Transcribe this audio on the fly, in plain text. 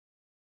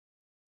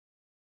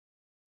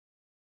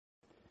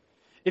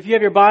If you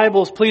have your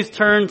Bibles, please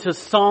turn to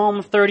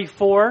Psalm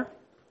 34.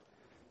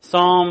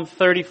 Psalm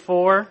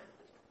 34.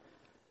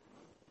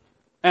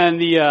 And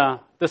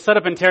the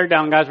setup and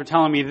teardown guys were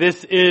telling me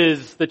this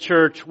is the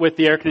church with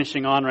the air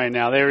conditioning on right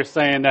now. They were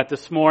saying that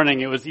this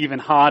morning it was even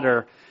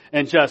hotter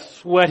and just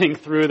sweating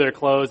through their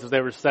clothes as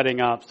they were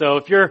setting up. So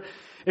if you're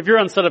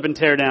on setup and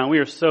teardown, we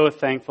are so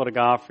thankful to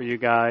God for you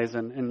guys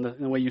and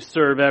the way you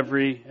serve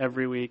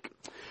every week.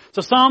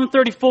 So Psalm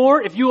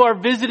 34, if you are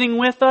visiting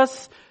with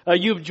us,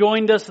 you've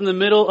joined us in the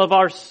middle of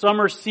our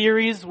summer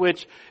series,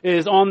 which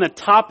is on the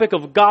topic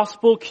of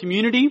gospel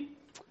community.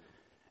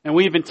 And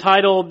we've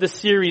entitled this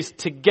series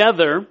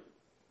Together.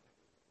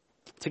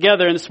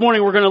 And this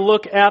morning we're going to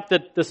look at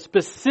the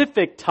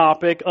specific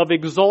topic of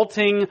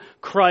exalting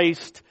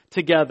Christ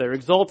together.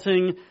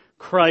 Exalting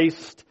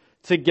Christ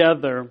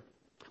together.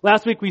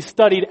 Last week we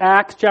studied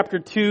Acts chapter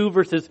 2,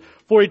 verses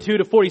 42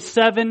 to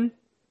 47.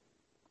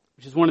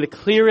 Which is one of the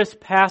clearest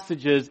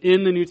passages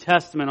in the New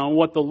Testament on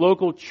what the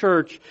local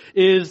church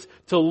is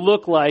to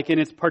look like in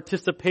its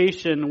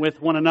participation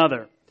with one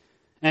another.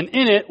 And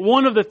in it,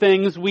 one of the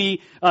things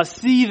we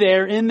see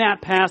there in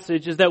that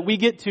passage is that we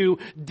get to,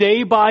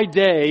 day by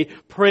day,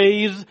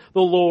 praise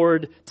the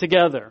Lord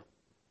together.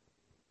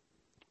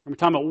 We're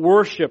talking about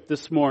worship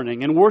this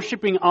morning. And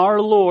worshiping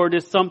our Lord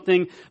is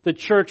something the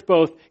church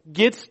both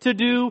gets to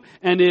do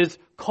and is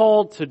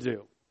called to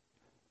do.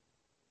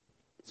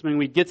 Something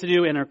we get to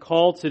do and are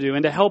called to do.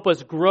 And to help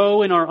us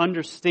grow in our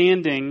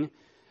understanding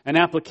and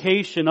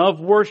application of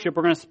worship,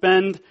 we're going to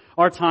spend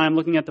our time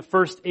looking at the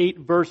first 8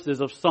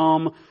 verses of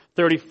Psalm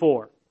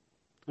 34.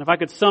 And if I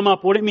could sum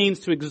up what it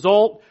means to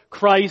exalt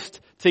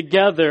Christ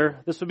together,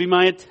 this would be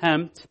my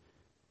attempt.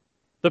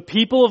 The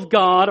people of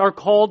God are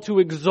called to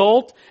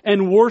exalt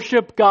and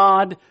worship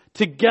God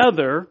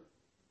together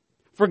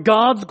for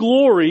God's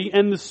glory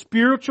and the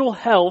spiritual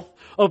health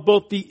of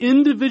both the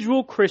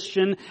individual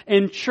Christian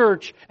and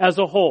church as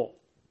a whole.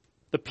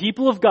 The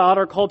people of God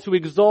are called to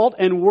exalt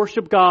and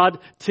worship God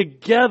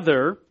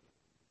together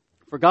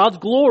for God's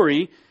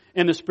glory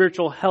and the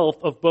spiritual health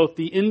of both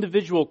the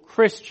individual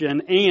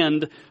Christian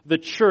and the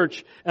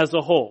church as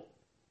a whole.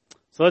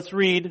 So let's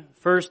read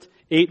first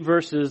 8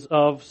 verses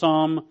of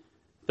Psalm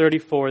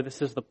 34.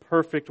 This is the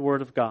perfect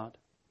Word of God.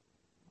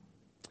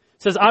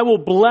 It says, I will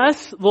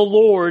bless the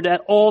Lord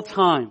at all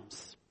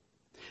times.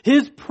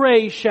 His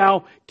praise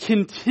shall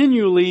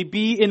continually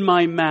be in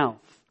my mouth.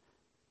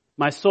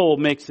 My soul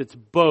makes its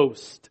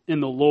boast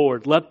in the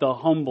Lord. Let the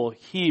humble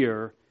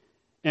hear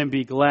and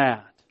be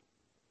glad.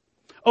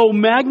 Oh,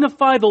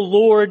 magnify the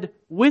Lord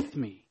with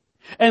me,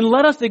 and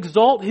let us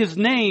exalt His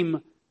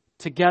name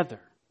together.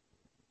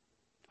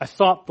 I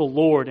sought the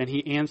Lord, and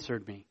He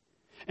answered me,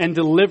 and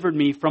delivered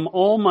me from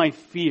all my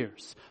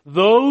fears.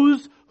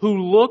 Those who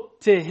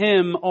look to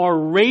Him are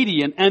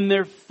radiant, and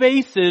their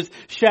faces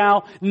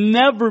shall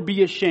never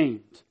be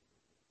ashamed.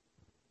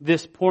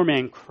 This poor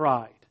man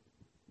cried,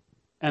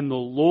 and the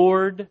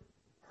Lord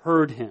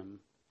heard him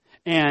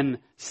and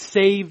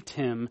saved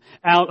him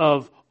out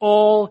of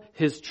all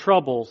his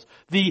troubles.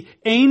 The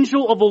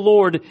angel of the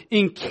Lord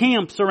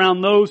encamps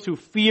around those who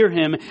fear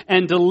Him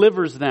and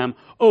delivers them.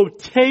 Oh,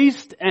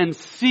 taste and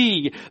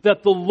see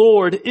that the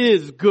Lord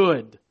is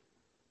good.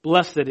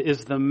 Blessed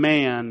is the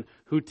man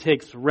who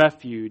takes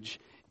refuge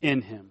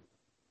in Him.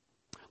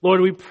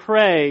 Lord, we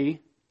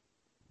pray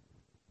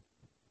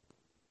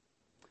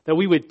that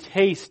we would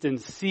taste and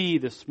see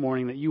this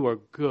morning that You are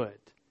good.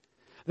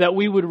 That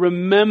we would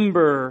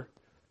remember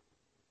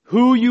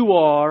who You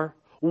are,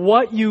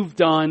 what You've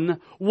done,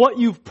 what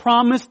You've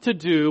promised to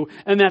do,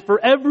 and that for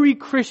every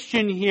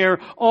Christian here,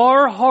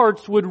 our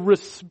hearts would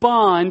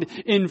respond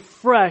in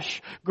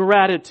fresh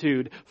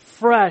gratitude,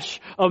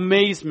 fresh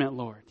amazement,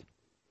 Lord.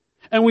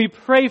 And we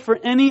pray for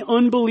any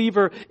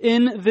unbeliever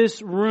in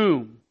this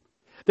room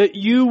that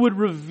You would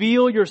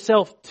reveal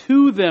Yourself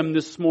to them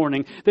this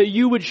morning, that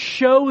You would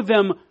show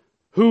them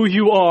who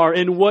You are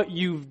and what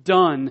You've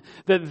done,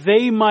 that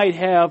they might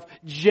have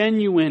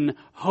genuine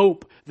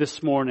hope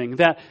this morning,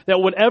 that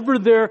whatever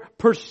they're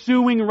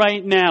pursuing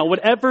right now,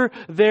 whatever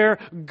they're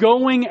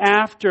going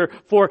after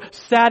for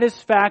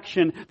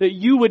satisfaction, that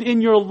You would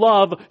in Your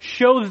love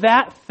show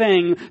that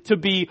thing to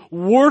be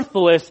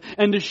worthless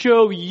and to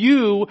show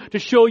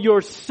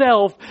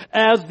Yourself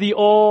as the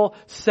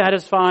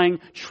all-satisfying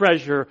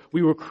treasure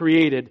we were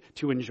created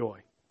to enjoy.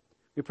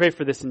 We pray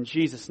for this in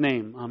Jesus'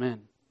 name.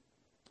 Amen.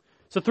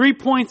 So 3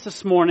 points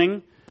this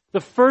morning.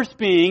 The first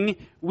being,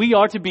 we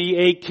are to be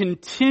a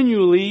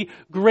continually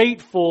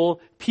grateful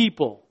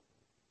people.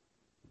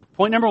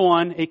 Point number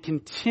 1, a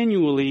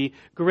continually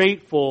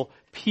grateful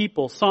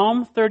people.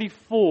 Psalm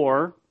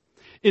 34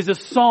 is a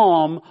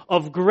psalm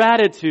of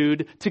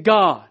gratitude to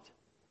God.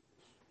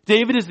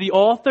 David is the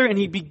author, and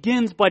he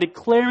begins by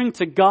declaring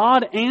to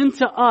God and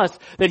to us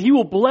that he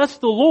will bless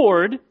the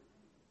Lord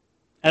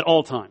at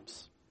all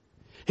times.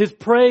 His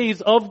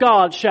praise of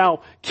God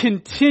shall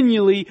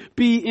continually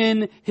be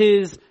in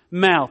his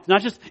mouth.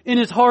 Not just in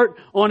his heart,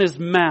 on his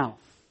mouth.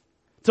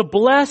 To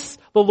bless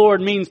the Lord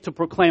means to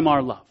proclaim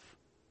our love.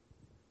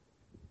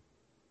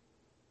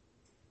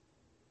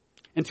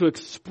 and to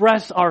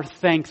express our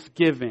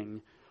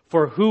thanksgiving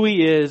for who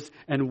He is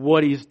and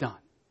what He's done.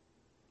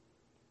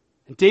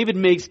 And David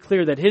makes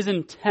clear that his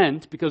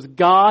intent, because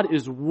God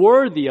is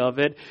worthy of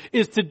it,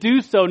 is to do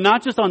so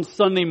not just on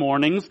Sunday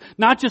mornings,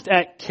 not just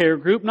at care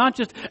group, not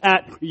just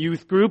at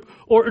youth group,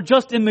 or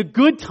just in the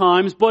good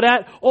times, but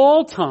at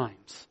all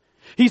times.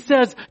 He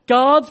says,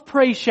 God's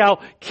praise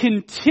shall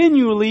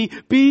continually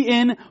be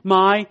in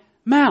my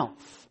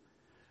mouth.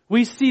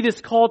 We see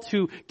this call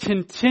to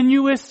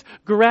continuous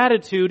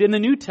gratitude in the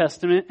New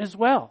Testament as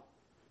well.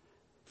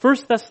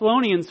 1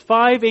 Thessalonians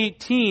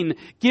 5:18,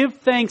 give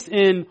thanks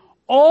in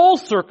all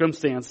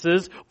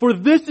circumstances, for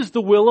this is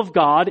the will of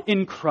God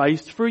in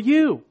Christ for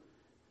you.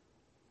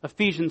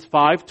 Ephesians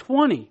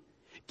 5:20,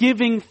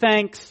 giving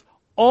thanks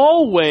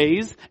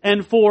always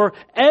and for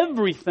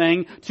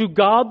everything to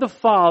God the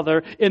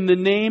Father in the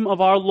name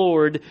of our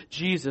Lord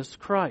Jesus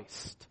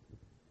Christ.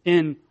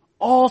 In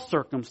all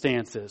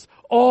circumstances,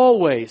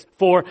 always,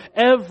 for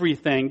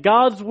everything.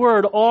 God's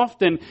Word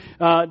often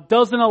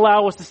doesn't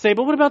allow us to say,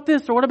 but what about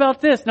this or what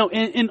about this? No,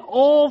 in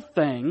all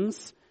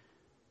things,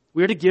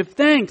 we are to give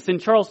thanks.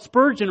 And Charles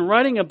Spurgeon,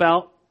 writing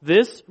about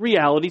this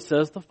reality,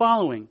 says the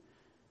following.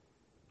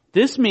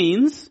 This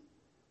means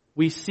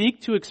we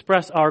seek to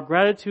express our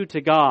gratitude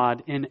to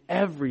God in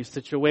every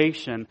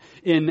situation,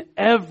 in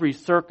every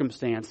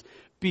circumstance,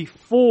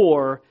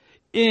 before,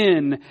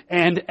 in,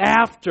 and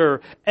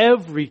after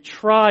every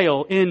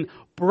trial, in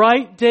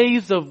bright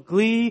days of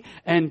glee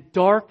and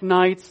dark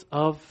nights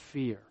of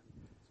fear.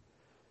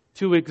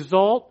 To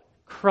exalt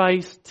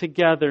Christ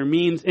together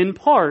means, in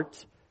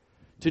part,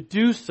 to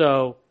do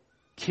so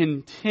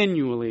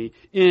continually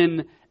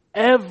in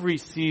every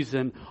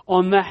season,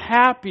 on the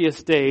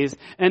happiest days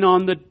and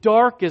on the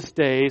darkest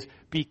days,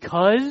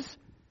 because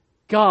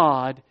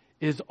God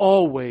is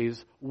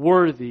always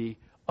worthy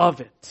of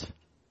it.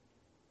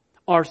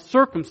 Our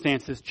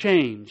circumstances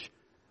change.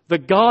 The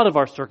God of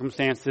our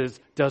circumstances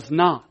does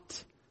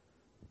not.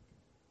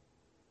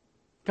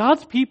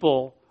 God's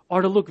people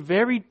are to look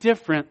very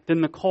different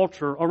than the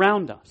culture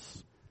around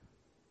us.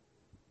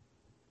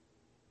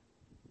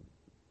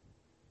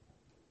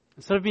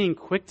 Instead of being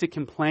quick to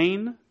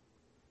complain,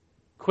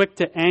 quick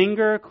to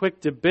anger,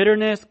 quick to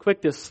bitterness,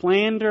 quick to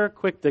slander,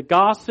 quick to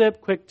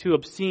gossip, quick to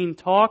obscene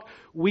talk,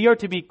 we are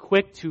to be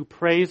quick to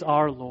praise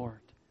our Lord.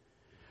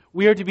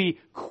 We are to be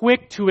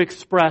quick to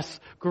express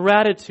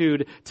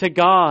gratitude to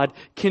God,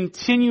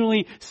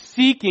 continually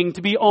seeking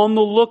to be on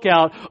the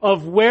lookout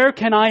of where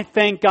can I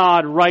thank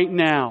God right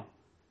now.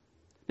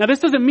 Now, this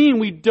doesn't mean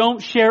we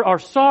don't share our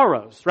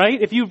sorrows,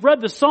 right? If you've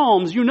read the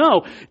Psalms, you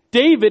know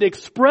David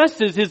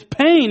expresses his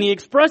pain. He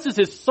expresses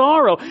his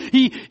sorrow.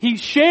 He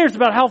shares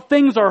about how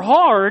things are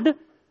hard.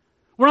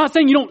 We're not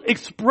saying you don't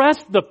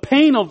express the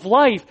pain of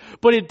life,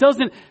 but it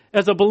doesn't,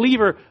 as a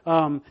believer,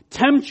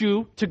 tempt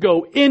you to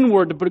go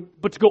inward,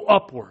 but to go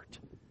upward.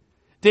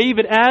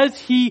 David, as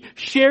he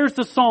shares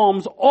the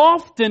Psalms,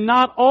 often,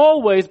 not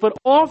always, but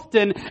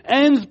often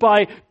ends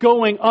by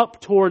going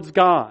up towards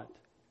God.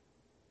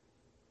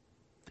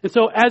 And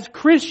so as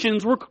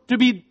Christians, we're to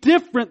be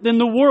different than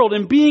the world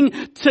and being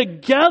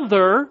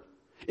together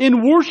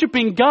in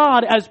worshiping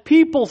God as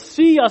people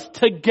see us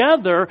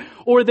together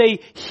or they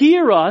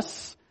hear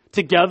us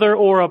together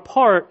or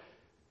apart.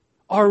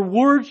 Our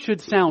words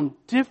should sound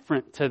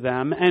different to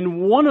them.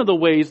 And one of the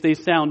ways they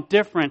sound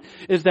different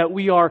is that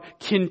we are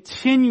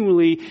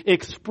continually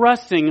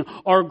expressing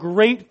our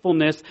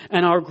gratefulness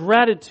and our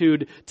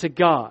gratitude to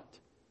God.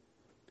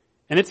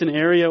 And it's an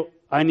area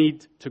I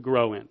need to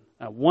grow in.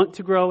 I want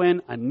to grow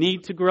in. I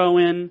need to grow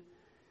in.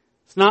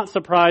 It's not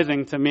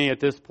surprising to me at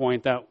this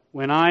point that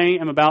when I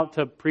am about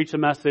to preach a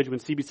message, when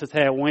CB says,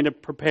 "Hey, I want you to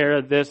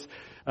prepare this,"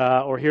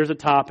 or "Here's a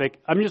topic,"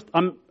 I'm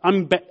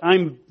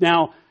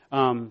now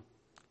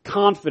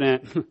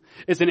confident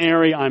it's an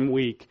area I'm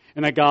weak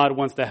and that God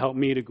wants to help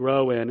me to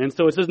grow in. And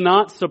so it's just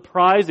not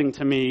surprising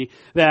to me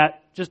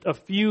that just a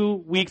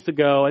few weeks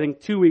ago, I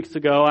think 2 weeks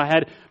ago, I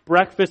had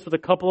breakfast with a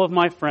couple of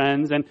my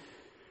friends and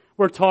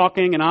we're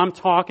talking and I'm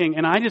talking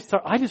and I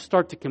just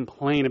start to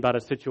complain about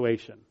a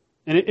situation.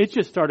 And it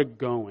just started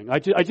going. I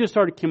just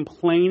started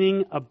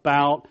complaining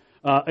about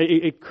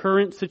a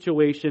current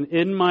situation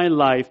in my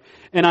life.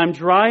 And I'm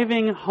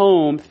driving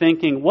home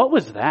thinking, what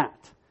was that?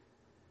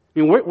 I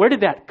mean, where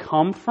did that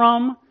come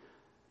from?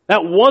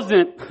 That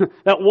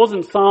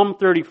wasn't Psalm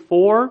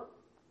 34.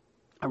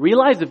 I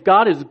realize if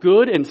God is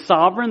good and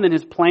sovereign, then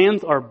His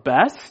plans are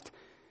best.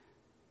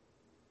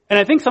 And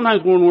I think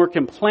sometimes when we're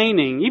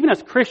complaining, even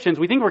as Christians,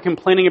 we think we're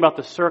complaining about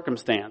the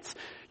circumstance.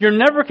 You're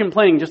never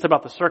complaining just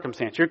about the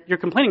circumstance. You're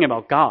complaining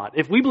about God.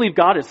 If we believe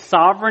God is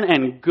sovereign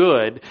and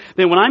good,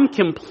 then when I'm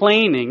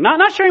complaining,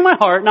 not sharing my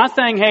heart, not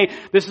saying, "Hey,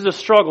 this is a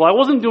struggle." I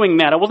wasn't doing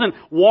that. I wasn't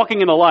walking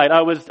in the light.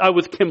 I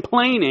was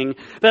complaining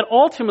that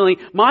ultimately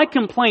my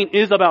complaint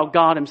is about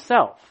God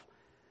Himself.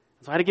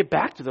 So I had to get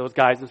back to those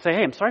guys and say,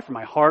 "Hey, I'm sorry for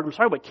my heart. I'm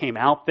sorry what came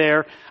out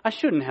there. I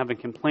shouldn't have a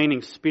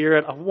complaining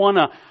spirit. I want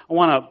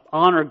to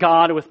honor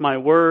God with my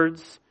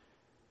words."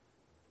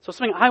 So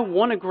something I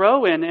want to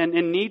grow in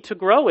and need to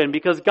grow in,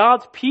 because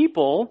God's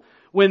people,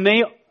 when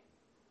they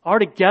are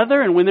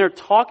together and when they're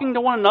talking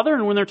to one another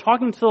and when they're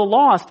talking to the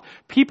lost,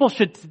 people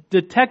should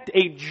detect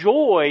a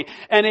joy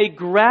and a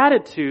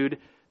gratitude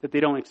that they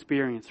don't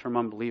experience from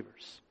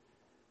unbelievers.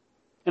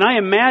 And I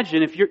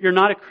imagine if you're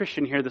not a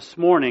Christian here this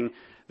morning,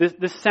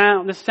 this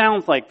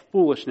sounds like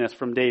foolishness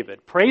from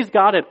David. Praise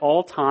God at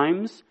all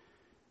times.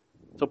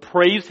 So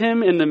praise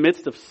Him in the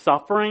midst of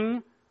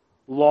suffering,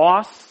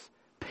 loss,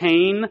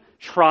 pain,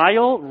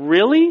 trial.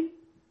 Really?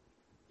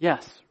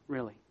 Yes,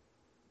 really.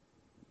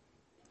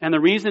 And the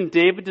reason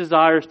David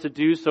desires to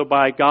do so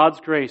by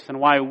God's grace and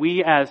why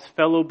we as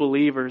fellow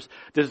believers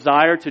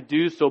desire to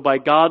do so by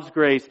God's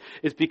grace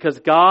is because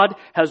God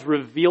has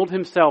revealed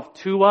Himself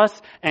to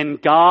us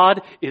and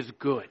God is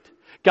good.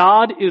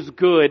 God is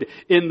good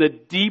in the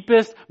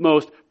deepest,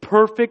 most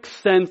perfect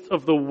sense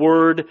of the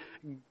word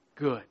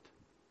good.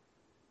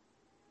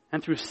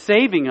 And through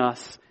saving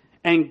us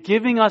and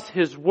giving us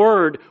His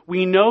word,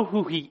 we know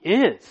who He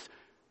is.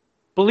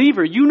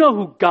 Believer, you know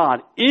who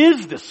God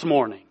is this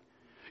morning.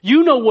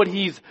 You know what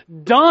He's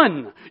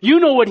done. You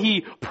know what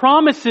He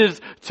promises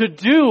to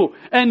do.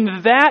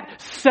 And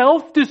that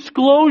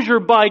self-disclosure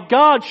by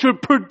God should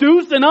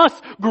produce in us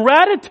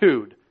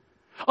gratitude,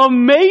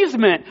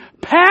 amazement,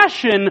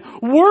 passion,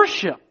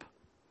 worship.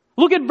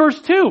 Look at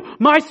verse 2.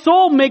 My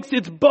soul makes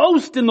its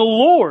boast in the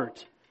Lord.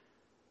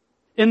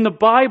 In the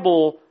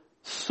Bible,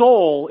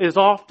 soul is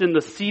often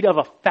the seat of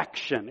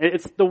affection.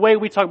 It's the way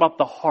we talk about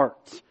the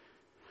heart.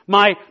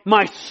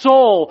 My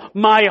soul,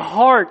 my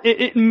heart,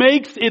 it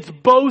makes its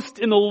boast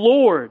in the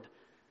Lord.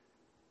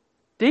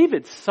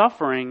 David's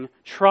suffering,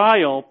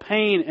 trial,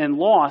 pain, and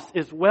loss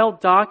is well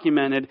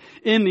documented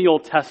in the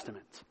Old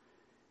Testament.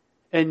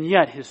 And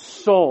yet his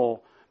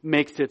soul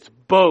makes its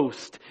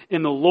boast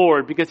in the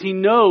Lord because he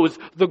knows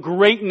the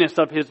greatness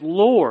of his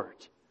Lord.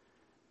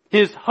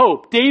 His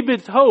hope,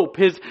 David's hope,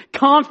 his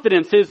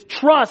confidence, his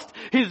trust,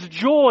 his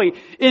joy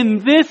in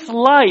this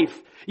life.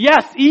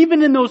 Yes,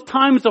 even in those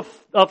times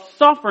of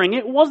suffering,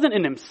 it wasn't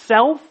in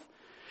himself.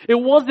 It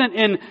wasn't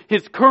in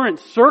his current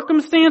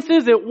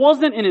circumstances. It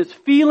wasn't in his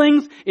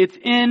feelings. It's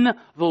in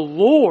the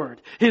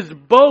Lord. His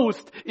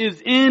boast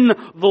is in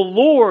the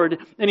Lord,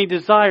 and he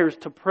desires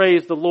to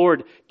praise the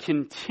Lord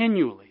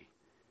continually.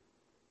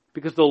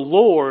 Because the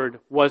Lord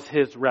was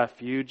his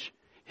refuge,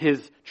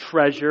 his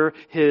treasure,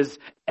 his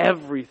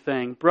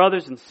everything.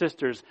 Brothers and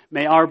sisters,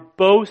 may our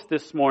boast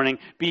this morning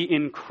be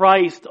in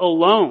Christ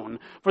alone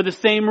for the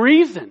same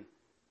reason.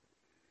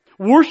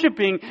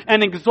 Worshiping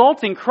and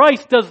exalting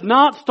Christ does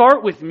not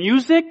start with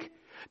music,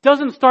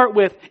 doesn't start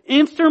with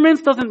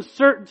instruments, doesn't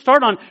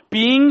start on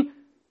being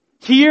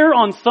here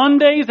on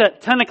Sundays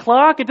at 10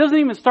 o'clock. It doesn't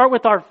even start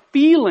with our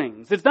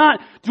feelings. It's not,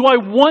 do I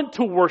want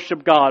to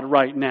worship God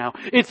right now?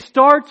 It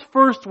starts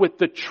first with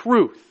the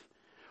truth.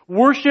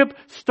 Worship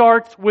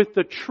starts with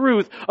the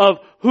truth of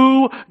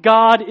who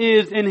God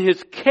is in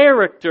His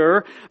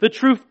character, the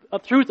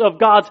truth of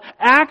God's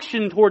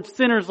action towards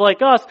sinners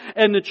like us,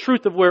 and the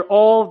truth of where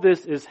all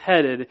this is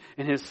headed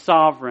in His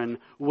sovereign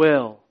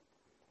will.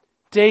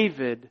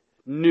 David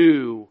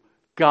knew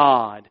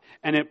God,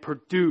 and it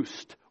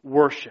produced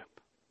worship.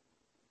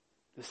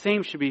 The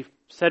same should be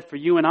said for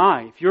you and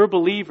I. If you're a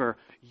believer,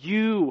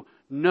 you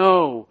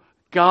know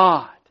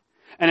God.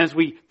 And as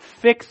we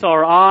fix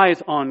our eyes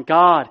on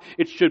God,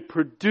 it should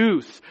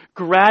produce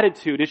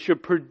gratitude. It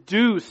should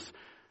produce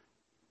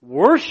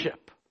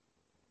worship.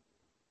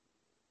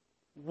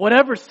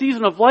 Whatever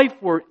season of life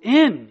we're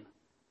in.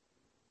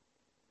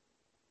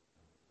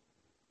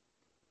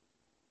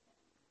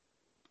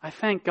 I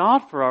thank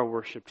God for our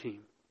worship team.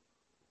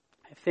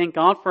 I thank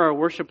God for our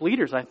worship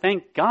leaders. I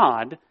thank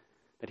God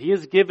that He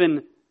has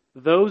given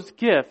those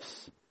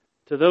gifts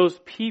to those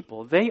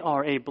people. They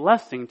are a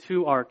blessing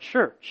to our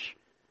church.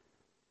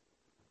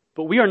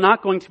 But we are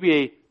not going to be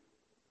a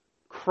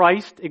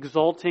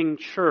Christ-exalting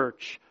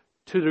church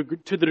to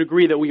the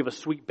degree that we have a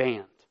sweet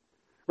band.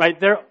 Right?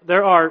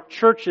 There are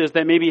churches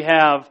that maybe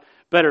have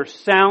better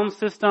sound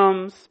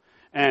systems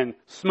and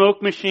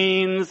smoke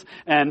machines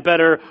and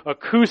better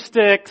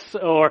acoustics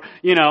or,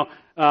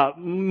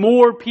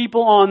 more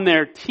people on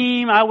their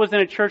team. I was in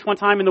a church one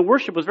time and the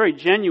worship was very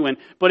genuine,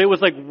 but it was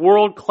like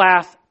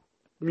world-class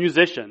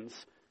musicians.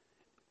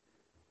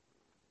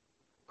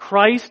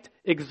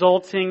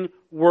 Christ-exalting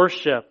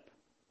worship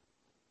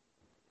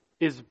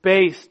is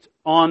based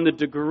on the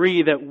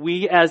degree that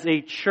we as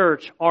a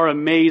church are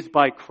amazed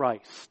by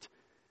Christ.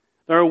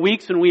 There are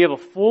weeks when we have a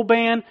full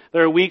band.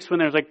 There are weeks when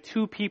there's like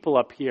 2 people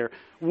up here.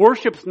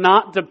 Worship's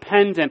not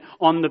dependent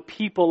on the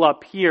people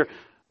up here.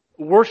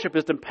 Worship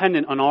is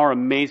dependent on our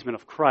amazement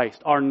of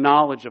Christ, our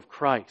knowledge of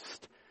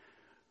Christ.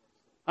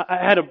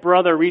 I had a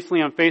brother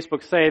recently on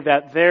Facebook say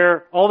that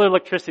all their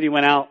electricity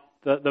went out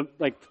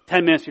like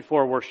 10 minutes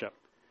before worship.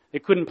 They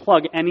couldn't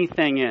plug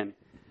anything in.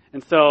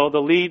 And so the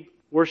lead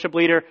worship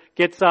leader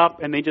gets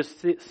up and they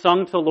just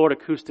sung to the Lord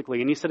acoustically.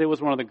 And he said it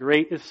was one of the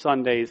greatest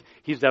Sundays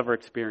he's ever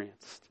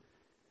experienced.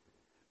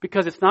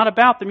 Because it's not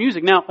about the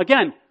music. Now,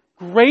 again,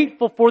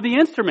 grateful for the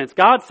instruments.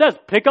 God says,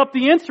 pick up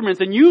the instruments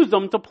and use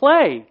them to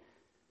play.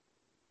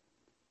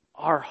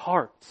 Our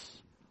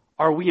hearts,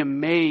 are we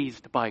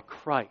amazed by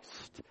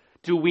Christ?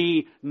 Do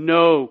we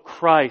know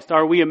Christ?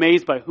 Are we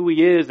amazed by who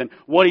He is and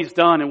what He's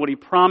done and what He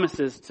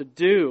promises to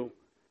do?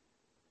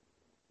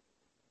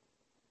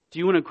 Do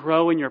you want to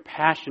grow in your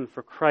passion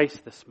for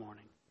Christ this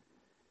morning?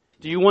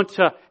 Do you want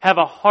to have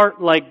a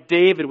heart like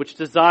David, which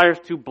desires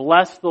to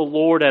bless the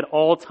Lord at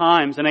all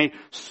times, and a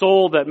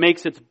soul that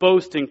makes its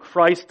boast in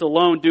Christ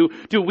alone?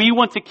 Do we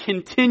want to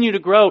continue to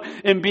grow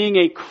in being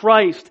a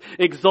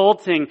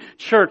Christ-exalting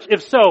church?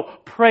 If so,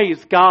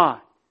 praise God.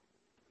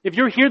 If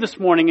you're here this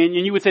morning and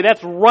you would say,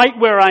 that's right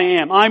where I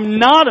am. I'm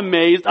not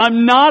amazed.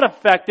 I'm not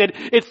affected.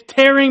 It's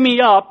tearing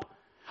me up.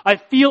 I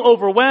feel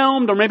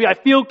overwhelmed, or maybe I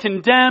feel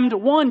condemned.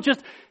 One,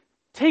 just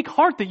take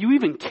heart that you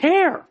even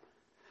care.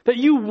 That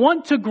you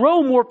want to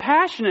grow more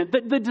passionate.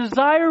 That the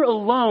desire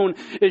alone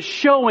is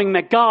showing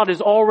that God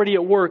is already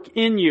at work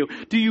in you.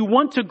 Do you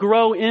want to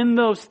grow in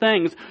those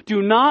things?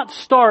 Do not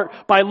start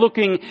by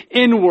looking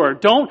inward.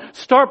 Don't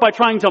start by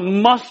trying to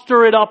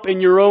muster it up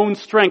in your own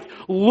strength.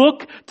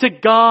 Look to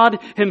God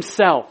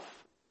Himself.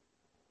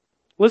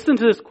 Listen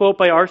to this quote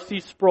by R.C.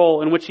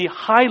 Sproul, in which he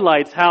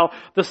highlights how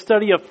the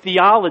study of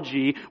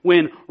theology,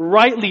 when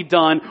rightly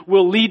done,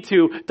 will lead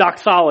to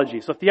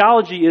doxology. So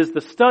theology is the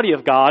study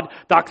of God.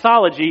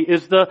 Doxology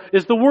is the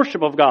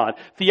worship of God.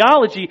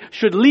 Theology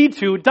should lead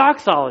to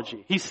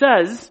doxology. He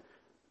says,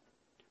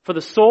 for the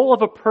soul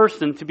of a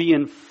person to be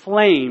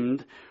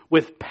inflamed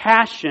with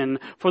passion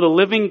for the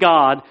living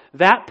God,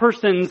 that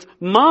person's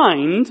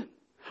mind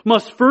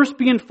must first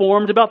be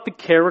informed about the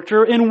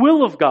character and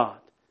will of God.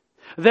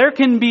 There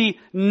can be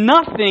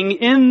nothing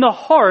in the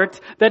heart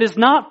that is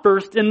not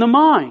first in the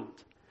mind.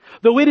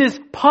 Though it is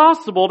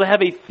possible to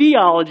have a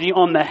theology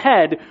on the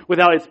head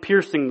without its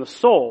piercing the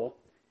soul,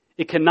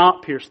 it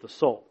cannot pierce the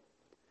soul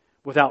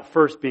without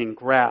first being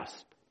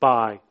grasped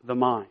by the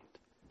mind.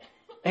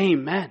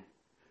 Amen.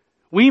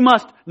 We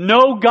must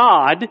know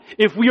God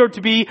if we are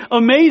to be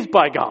amazed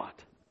by God.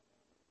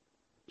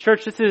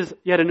 Church, this is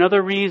yet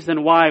another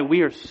reason why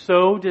we are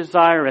so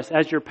desirous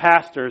as your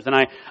pastors, and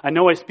I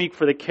know I speak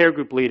for the care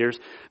group leaders,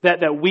 that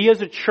we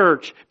as a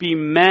church be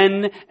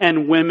men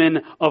and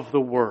women of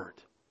the Word.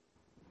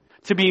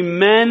 To be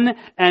men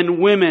and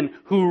women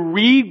who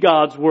read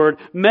God's Word,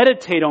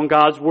 meditate on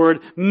God's Word,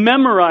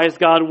 memorize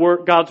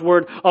God's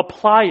Word,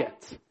 apply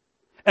it.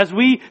 As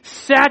we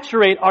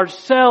saturate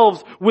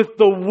ourselves with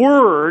the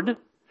Word,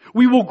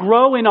 we will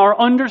grow in our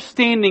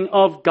understanding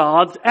of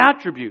God's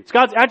attributes.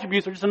 God's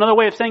attributes are just another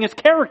way of saying His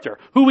character,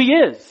 who He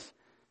is.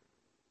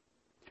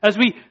 As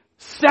we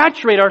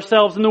saturate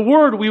ourselves in the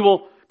Word, we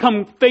will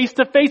come face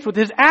to face with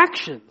His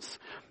actions.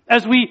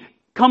 As we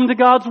come to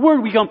God's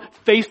Word, we come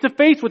face to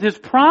face with His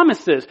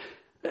promises.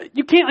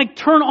 You can't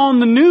turn on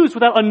the news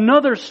without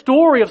another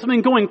story of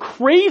something going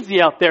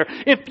crazy out there.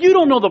 If you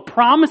don't know the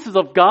promises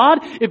of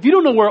God, if you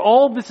don't know where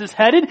all of this is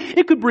headed,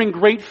 it could bring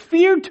great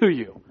fear to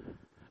you.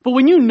 But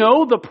when you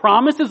know the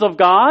promises of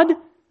God,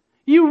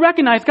 you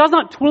recognize God's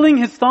not twiddling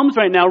His thumbs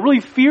right now, really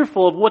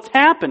fearful of what's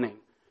happening.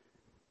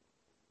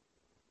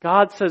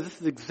 God says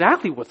this is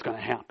exactly what's going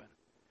to happen.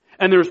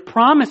 And there's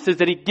promises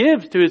that He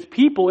gives to His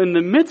people in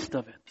the midst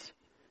of it.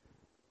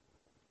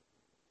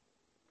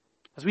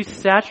 As we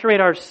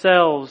saturate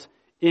ourselves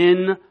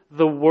in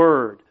the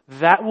Word,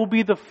 that will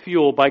be the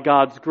fuel by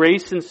God's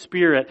grace and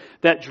Spirit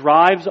that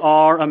drives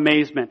our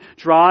amazement,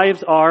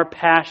 drives our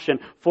passion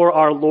for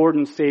our Lord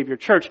and Savior.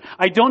 Church,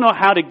 I don't know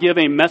how to give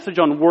a message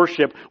on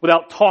worship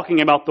without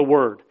talking about the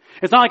Word.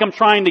 It's not like I'm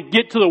trying to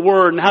get to the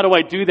Word, and how do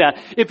I do that?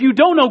 If you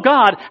don't know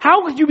God,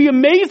 how could you be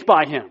amazed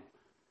by Him?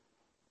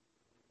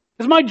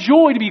 It's my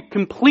joy to be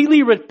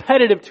completely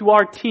repetitive to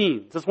our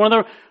teens. It's one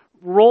of the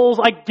roles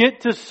I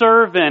get to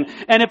serve in.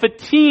 And if a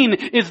teen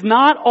is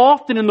not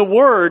often in the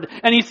Word,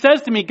 and he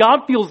says to me,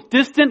 God feels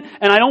distant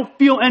and I don't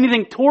feel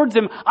anything towards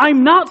Him,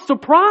 I'm not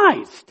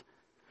surprised.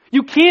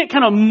 You can't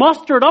kind of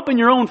muster it up in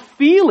your own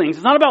feelings.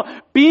 It's not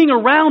about being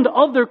around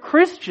other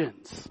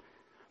Christians.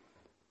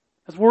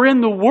 As we're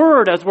in the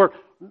Word, as we're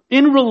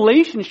in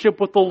relationship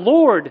with the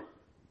Lord,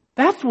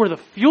 that's where the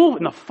fuel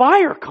and the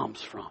fire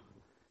comes from.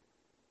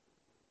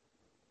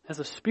 As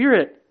the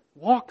Spirit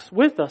walks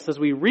with us as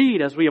we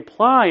read, as we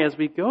apply, as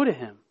we go to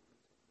Him.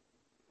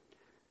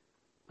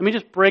 Let me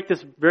just break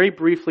this very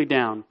briefly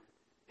down.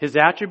 His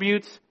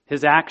attributes,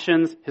 His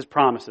actions, His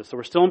promises. So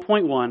we're still in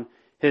point one.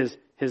 His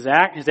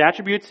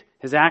attributes,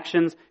 His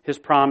actions, His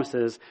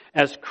promises.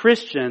 As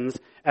Christians,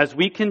 as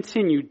we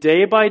continue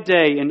day by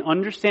day in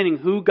understanding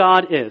who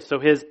God is, so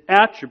His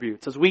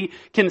attributes, as we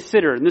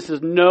consider, and this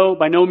is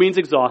by no means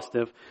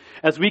exhaustive,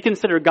 as we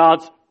consider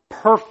God's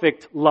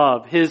perfect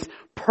love, His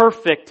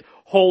perfect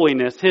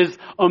holiness, His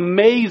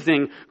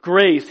amazing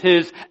grace,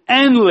 His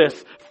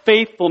endless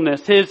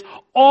faithfulness, His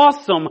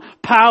awesome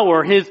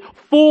power, His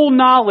full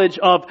knowledge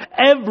of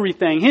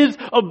everything, His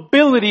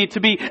ability to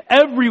be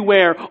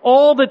everywhere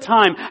all the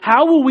time.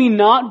 How will we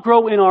not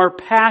grow in our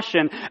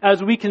passion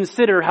as we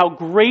consider how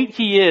great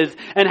He is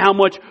and how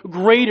much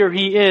greater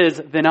He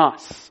is than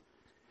us?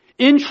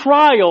 In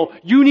trial,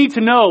 you need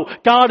to know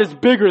God is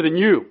bigger than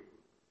you.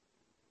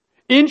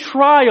 In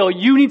trial,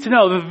 you need to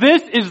know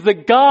this is the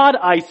God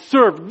I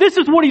serve. This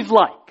is what He's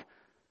like.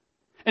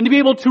 and to be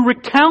able to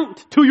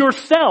recount to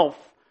yourself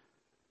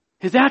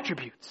His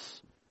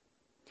attributes.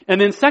 And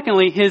then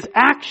secondly, His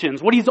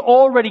actions, what He's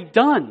already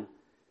done.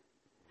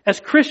 As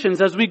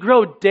Christians, as we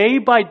grow day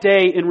by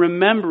day in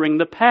remembering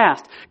the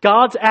past,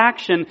 God's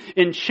action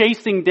in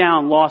chasing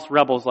down lost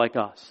rebels like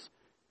us,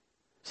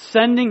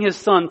 sending His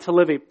Son to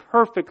live a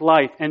perfect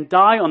life and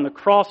die on the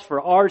cross for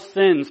our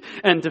sins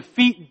and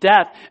defeat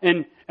death,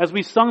 and as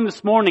we sung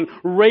this morning,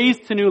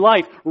 raised to new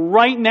life,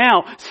 right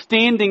now,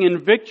 standing in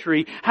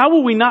victory. How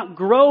will we not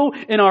grow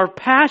in our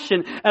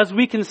passion as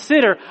we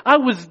consider, I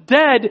was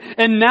dead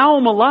and now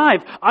I'm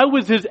alive. I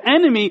was His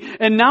enemy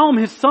and now I'm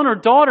His son or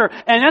daughter,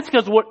 and that's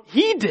because of what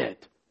He did.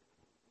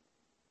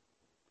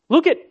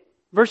 Look at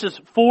verses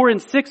 4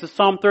 and 6 of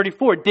Psalm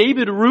 34.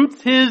 David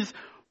roots his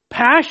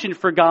passion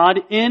for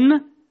God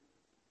in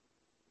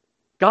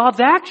God's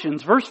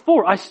actions. Verse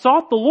 4, I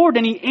sought the Lord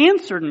and He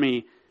answered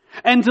me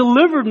and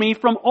delivered me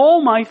from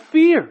all my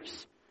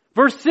fears.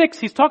 Verse 6,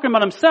 he's talking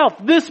about himself.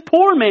 This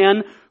poor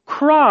man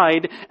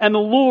cried, and the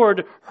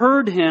Lord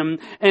heard him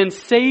and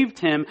saved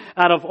him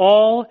out of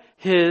all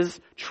his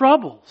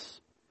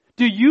troubles.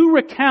 Do you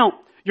recount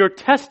your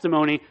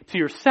testimony to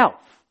yourself?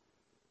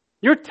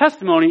 Your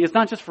testimony is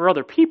not just for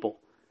other people.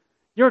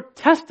 Your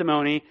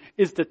testimony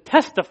is to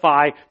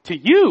testify to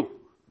you.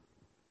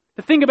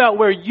 To think about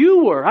where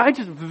you were. I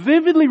just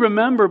vividly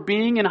remember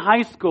being in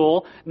high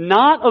school,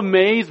 not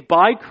amazed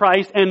by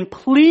Christ and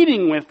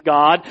pleading with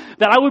God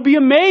that I would be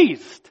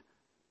amazed.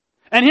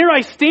 And here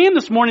I stand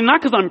this morning,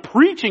 not because I'm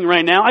preaching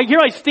right now.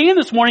 Here I stand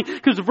this morning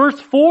because verse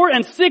 4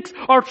 and 6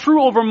 are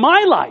true over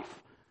my life.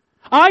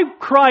 I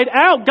cried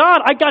out,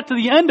 God, I got to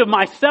the end of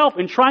myself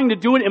in trying to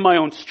do it in my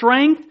own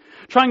strength,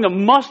 trying to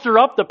muster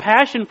up the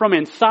passion from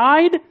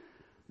inside.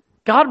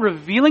 God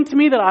revealing to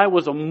me that I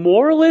was a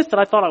moralist, that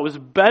I thought I was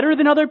better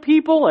than other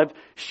people. I've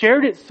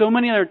shared it so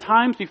many other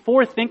times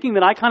before, thinking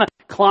that I kind of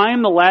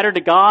climbed the ladder to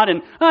God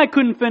and I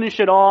couldn't finish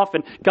it off,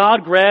 and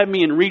God grabbed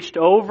me and reached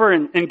over,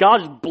 and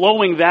God's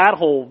blowing that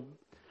whole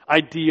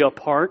idea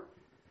apart,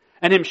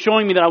 and Him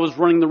showing me that I was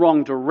running the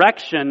wrong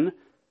direction.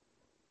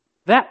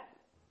 That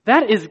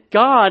is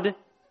God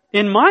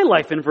in my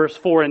life in verse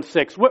 4 and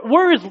 6.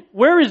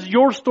 Where is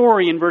your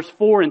story in verse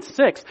 4 and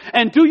 6?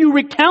 And do you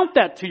recount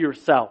that to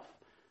yourself?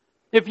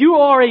 If you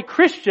are a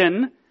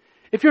Christian,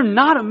 if you're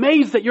not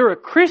amazed that you're a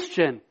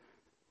Christian,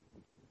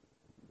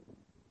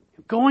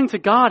 going to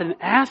God and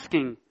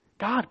asking,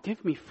 God,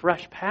 give me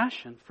fresh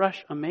passion,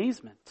 fresh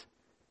amazement.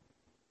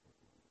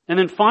 And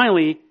then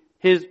finally,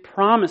 His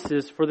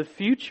promises for the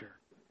future.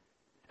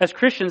 As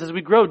Christians, as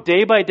we grow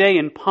day by day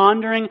in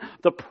pondering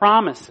the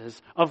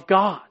promises of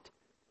God,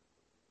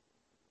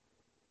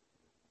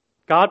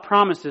 God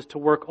promises to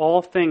work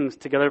all things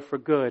together for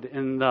good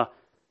in the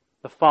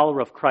follower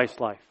of Christ's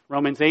life.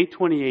 Romans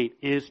 8:28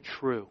 is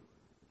true.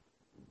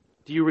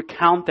 Do you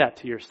recount that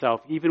to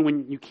yourself even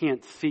when you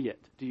can't see it?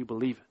 Do you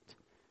believe it?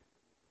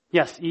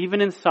 Yes,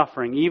 even in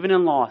suffering, even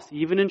in loss,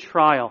 even in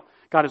trial,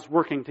 God is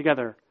working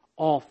together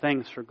all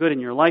things for good in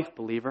your life,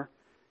 believer.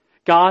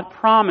 God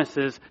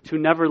promises to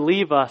never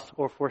leave us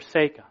or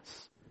forsake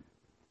us.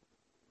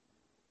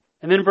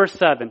 And then verse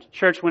 7,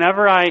 church,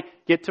 whenever I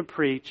get to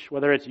preach,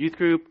 whether it's youth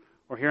group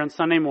or here on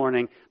Sunday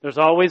morning, there's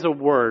always a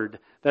word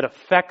that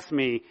affects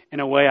me in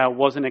a way I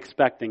wasn't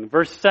expecting.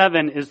 Verse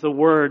 7 is the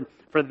word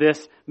for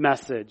this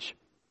message.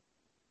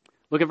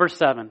 Look at verse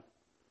 7.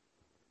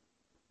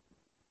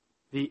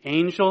 The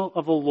angel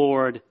of the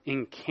Lord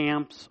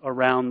encamps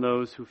around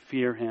those who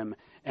fear Him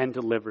and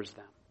delivers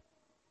them.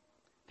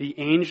 The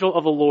angel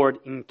of the Lord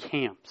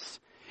encamps.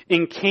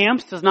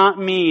 Encamps does not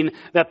mean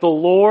that the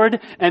Lord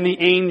and the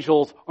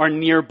angels are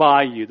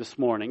nearby you this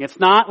morning. It's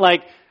not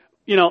like,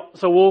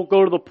 so we'll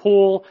go to the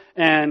pool,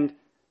 and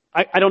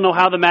I don't know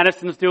how the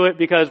Madisons do it,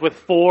 because with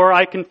 4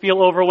 I can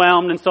feel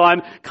overwhelmed, and so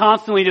I'm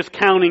constantly just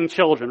counting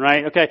children,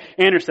 right? Okay,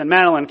 Anderson,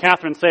 Madeline,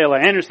 Catherine, Selah.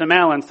 Anderson,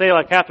 Madeline,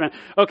 Selah, Catherine.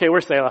 Okay,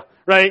 where's Selah?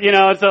 Right?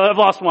 So I've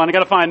lost one. I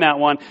gotta find that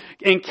one.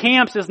 And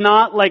camps is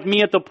not like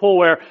me at the pool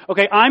where,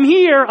 okay, I'm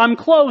here, I'm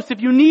close,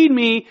 if you need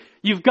me,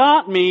 you've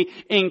got me.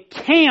 In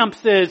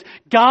camps is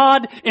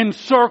God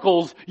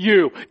encircles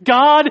you.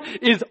 God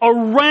is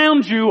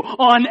around you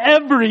on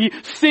every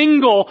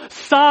single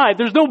side.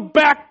 There's no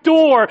back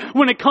door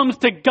when it comes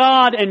to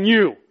God and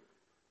you.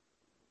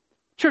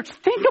 Church,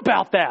 think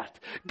about that.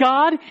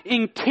 God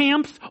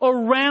encamps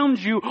around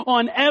you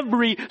on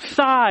every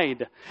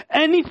side.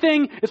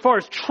 Anything as far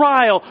as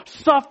trial,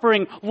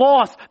 suffering,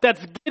 loss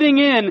that's getting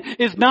in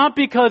is not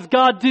because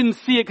God didn't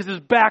see it because His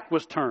back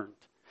was turned.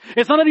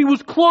 It's not that He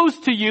was close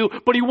to you,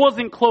 but He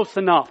wasn't close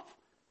enough.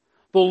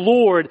 The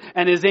Lord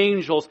and His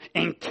angels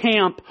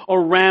encamp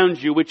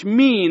around you, which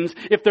means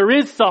if there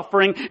is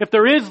suffering, if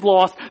there is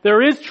loss,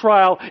 there is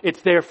trial,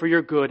 it's there for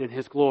your good and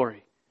His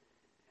glory.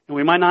 And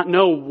we might not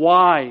know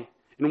why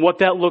and what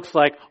that looks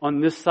like on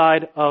this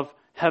side of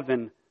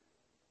heaven,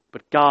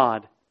 but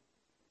God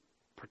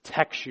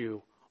protects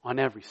you on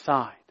every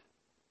side.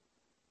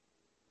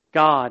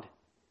 God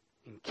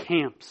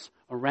encamps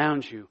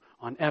around you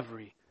on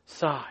every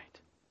side.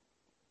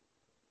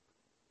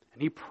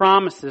 And he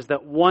promises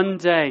that one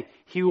day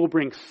he will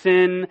bring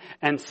sin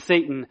and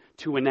Satan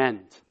to an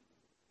end.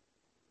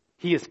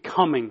 He is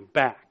coming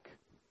back.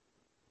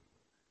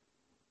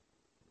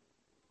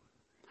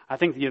 I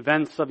think the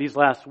events of these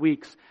last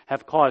weeks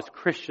have caused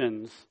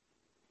Christians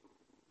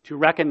to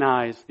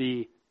recognize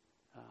the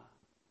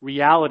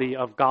reality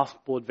of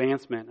gospel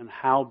advancement and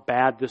how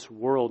bad this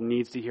world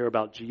needs to hear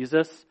about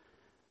Jesus.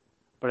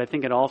 But I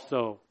think it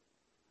also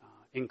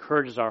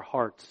encourages our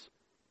hearts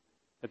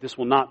that this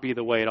will not be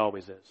the way it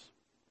always is.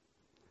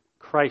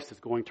 Christ is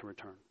going to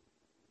return.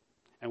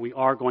 And we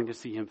are going to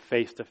see him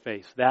face to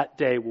face. That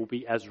day will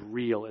be as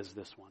real as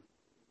this one.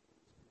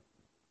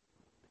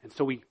 And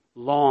so we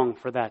long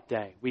for that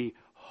day. We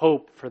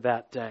hope for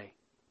that day.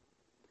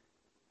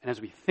 And as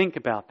we think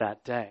about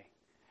that day,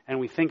 and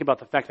we think about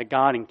the fact that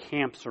God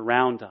encamps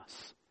around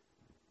us,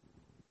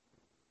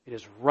 it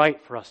is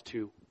right for us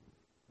to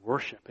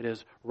worship. It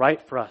is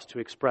right for us to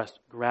express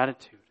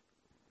gratitude.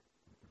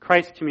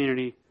 Christ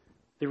community,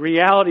 the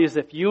reality is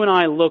if you and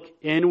I look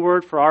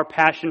inward for our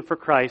passion for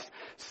Christ,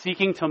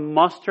 seeking to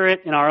muster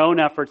it in our own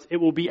efforts, it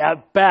will be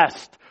at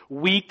best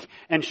weak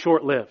and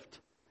short-lived.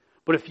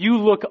 But if you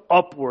look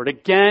upward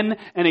again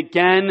and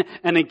again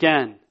and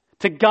again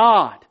to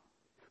God,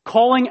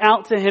 calling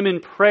out to him in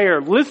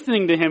prayer,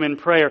 listening to him in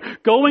prayer,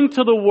 going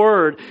to the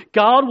Word,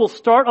 God will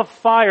start a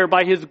fire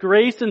by his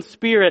grace and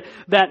Spirit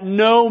that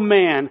no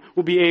man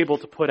will be able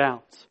to put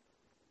out.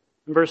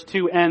 And verse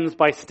 2 ends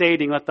by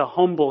stating, let the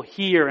humble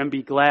hear and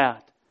be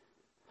glad.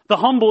 The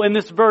humble in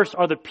this verse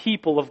are the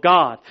people of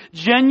God.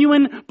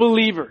 Genuine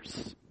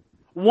believers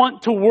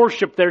want to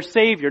worship their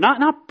Savior.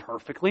 Not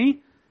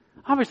perfectly.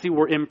 Obviously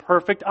we're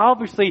imperfect.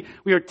 Obviously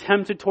we are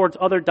tempted towards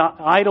other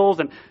idols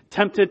and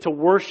tempted to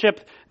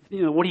worship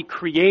what he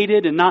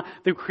created and not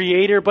the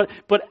Creator. But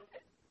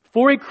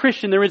for a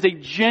Christian, there is a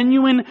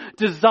genuine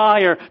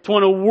desire to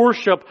want to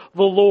worship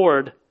the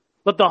Lord.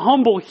 Let the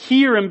humble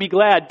hear and be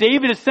glad.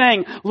 David is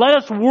saying, let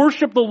us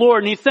worship the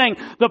Lord. And he's saying,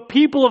 the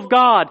people of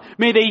God,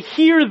 may they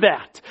hear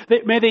that.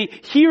 May they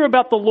hear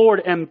about the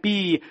Lord and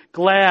be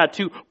glad,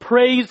 to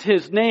praise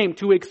his name,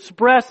 to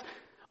express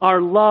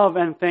our love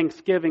and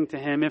thanksgiving to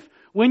him. If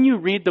when you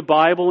read the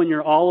Bible and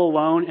you're all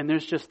alone and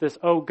there's just this,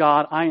 oh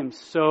God, I am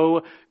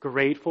so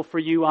grateful for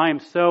you. I am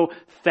so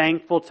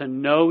thankful to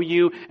know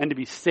you and to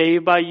be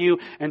saved by you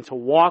and to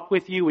walk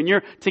with you. When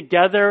you're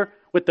together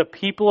with the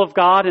people of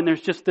God and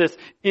there's just this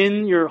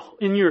in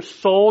your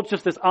soul,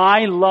 just this,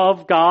 I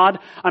love God.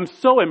 I'm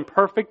so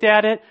imperfect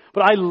at it,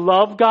 but I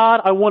love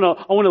God. I want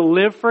to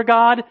live for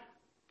God.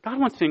 God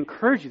wants to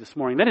encourage you this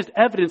morning. That is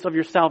evidence of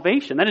your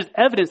salvation. That is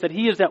evidence that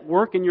he is at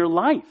work in your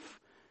life.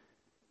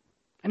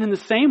 And in the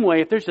same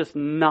way, if there's just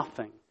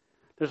nothing,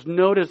 there's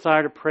no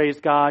desire to praise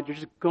God, you're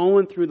just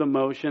going through the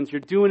motions, you're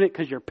doing it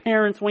because your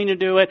parents want you to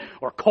do it,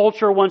 or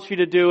culture wants you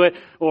to do it,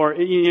 or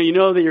you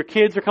know that your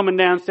kids are coming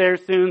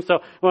downstairs soon, so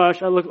I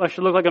should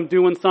look like I'm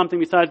doing something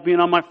besides being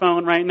on my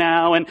phone right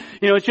now. And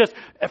it's just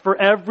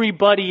for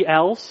everybody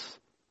else,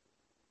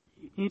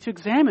 you need to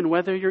examine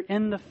whether you're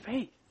in the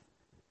faith.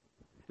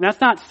 And that's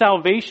not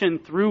salvation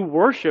through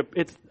worship.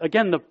 It's,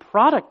 again, the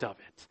product of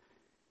it.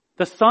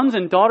 The sons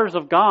and daughters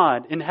of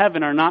God in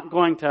heaven are not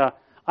going to,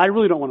 I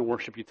really don't want to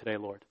worship you today,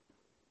 Lord.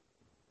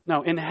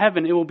 No, in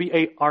heaven it will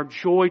be our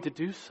joy to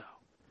do so.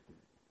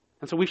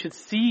 And so we should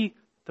see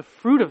the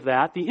fruit of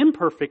that, the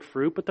imperfect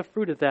fruit, but the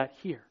fruit of that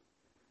here.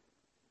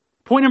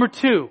 Point number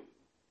 2,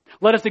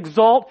 let us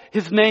exalt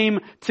his name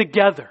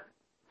together.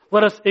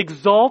 Let us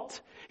exalt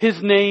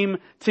his name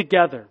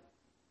together.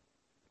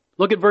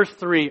 Look at verse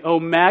 3. Oh,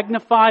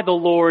 magnify the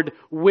Lord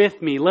with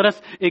me. Let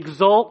us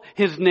exalt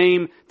his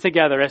name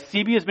together. As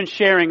CB has been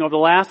sharing over the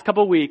last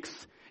couple of weeks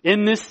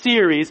in this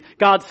series,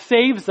 God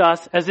saves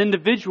us as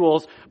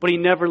individuals, but he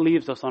never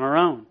leaves us on our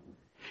own.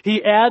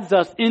 He adds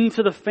us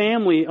into the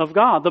family of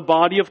God, the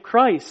body of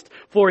Christ,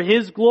 for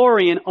his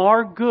glory and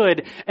our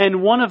good.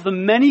 And one of the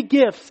many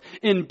gifts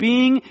in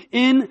being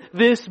in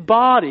this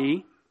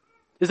body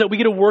is that we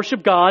get to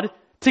worship God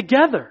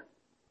together.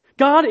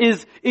 God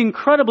is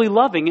incredibly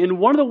loving, and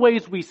one of the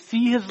ways we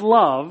see his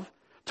love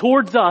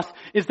towards us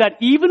is that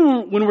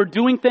even when we're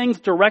doing things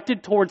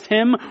directed towards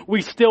him,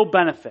 we still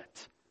benefit.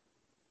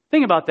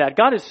 Think about that.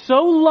 God is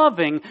so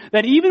loving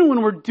that even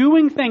when we're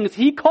doing things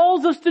he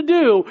calls us to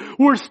do,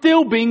 we're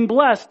still being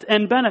blessed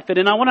and benefit.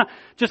 And I want to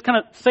just kind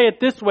of say it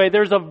this way.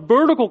 There's a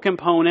vertical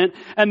component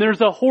and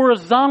there's a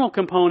horizontal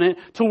component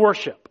to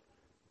worship.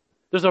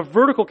 There's a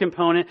vertical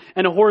component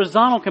and a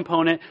horizontal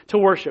component to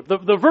worship.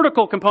 The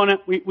vertical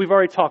component we've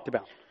already talked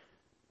about.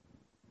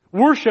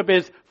 Worship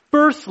is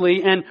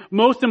firstly and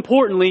most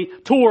importantly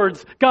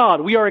towards God.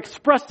 We are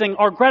expressing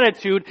our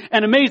gratitude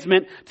and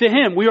amazement to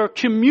him. We are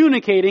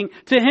communicating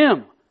to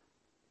him.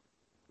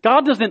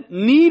 God doesn't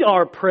need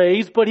our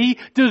praise, but he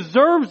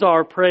deserves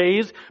our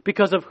praise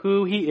because of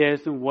who he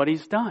is and what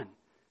he's done.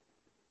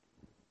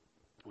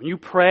 When you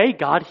pray,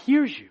 God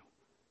hears you.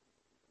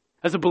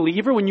 As a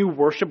believer, when you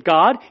worship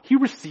God, he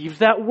receives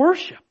that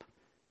worship.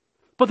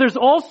 But there's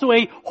also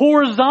a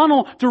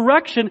horizontal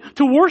direction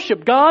to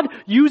worship. God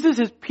uses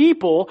His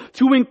people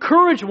to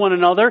encourage one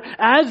another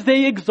as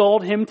they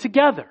exalt Him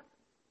together.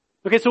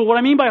 Okay, so what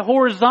I mean by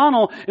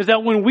horizontal is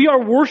that when we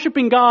are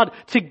worshiping God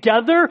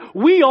together,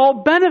 we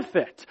all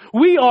benefit.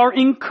 We are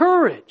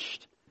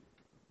encouraged.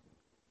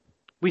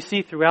 We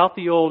see throughout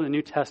the Old and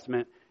New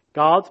Testament,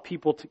 God's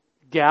people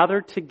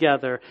gather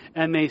together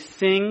and they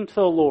sing to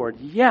the Lord.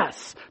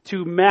 Yes,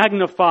 to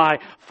magnify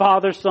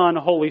Father, Son,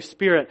 Holy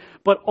Spirit,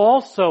 but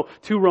also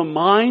to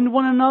remind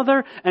one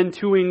another and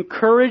to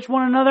encourage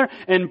one another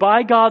and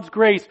by God's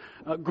grace,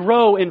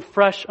 grow in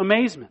fresh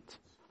amazement.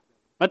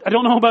 I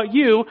don't know about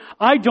you,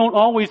 I don't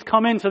always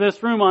come into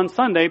this room on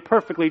Sunday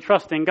perfectly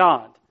trusting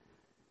God.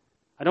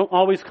 I don't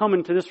always come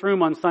into this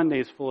room on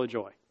Sundays full of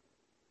joy.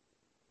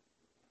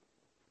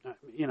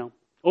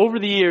 Over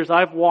the years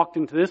I've walked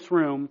into this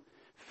room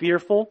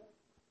fearful,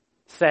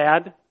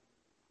 sad,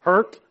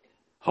 hurt,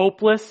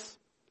 hopeless,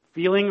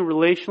 feeling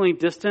relationally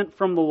distant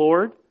from the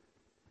Lord.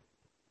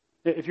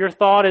 If your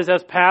thought is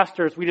as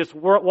pastors, we just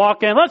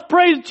walk in, let's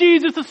praise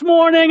Jesus this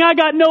morning, I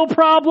got no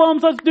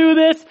problems, let's do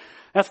this.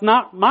 That's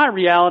not my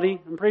reality.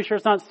 I'm pretty sure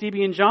it's not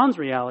CB and John's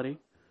reality.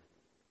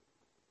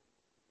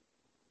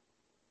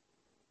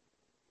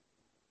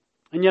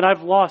 And yet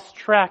I've lost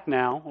track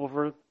now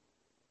over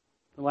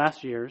the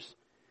last years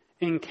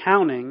in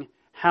counting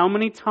how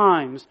many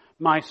times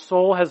my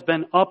soul has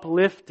been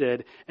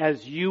uplifted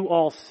as you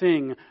all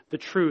sing the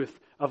truth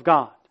of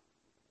God.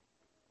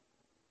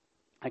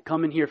 I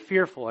come in here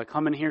fearful. I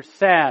come in here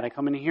sad. I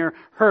come in here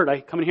hurt. I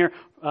come in here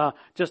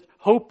just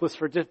hopeless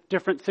for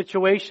different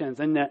situations.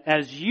 And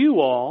as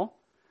you all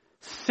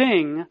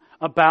sing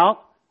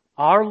about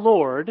our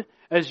Lord,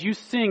 as you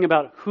sing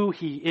about who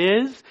He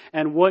is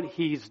and what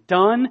He's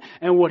done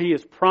and what He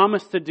has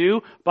promised to do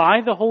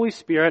by the Holy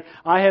Spirit,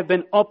 I have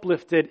been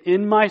uplifted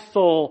in my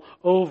soul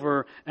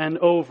over and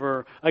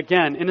over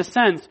again. In a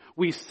sense,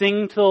 we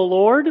sing to the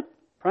Lord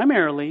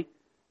primarily,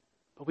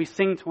 but we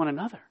sing to one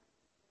another.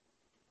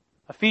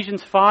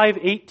 Ephesians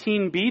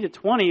 5:18b to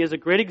 20 is a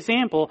great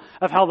example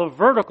of how the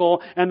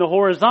vertical and the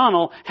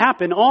horizontal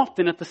happen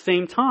often at the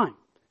same time.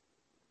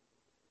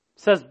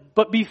 It says,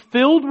 but be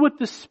filled with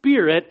the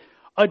Spirit,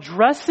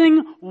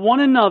 addressing one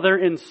another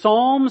in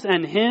psalms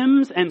and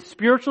hymns and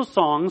spiritual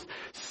songs,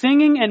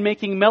 singing and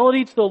making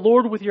melody to the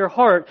Lord with your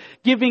heart,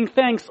 giving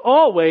thanks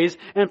always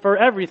and for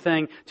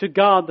everything to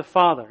God the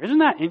Father. Isn't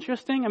that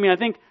interesting? I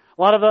think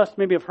a lot of us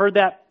maybe have heard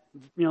that,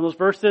 those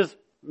verses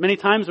many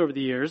times over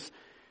the years.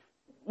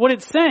 What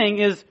it's saying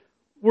is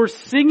we're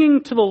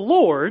singing to the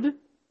Lord.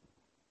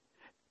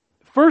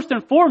 First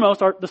and foremost,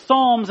 the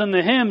psalms and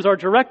the hymns are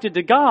directed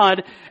to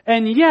God,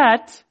 and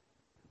yet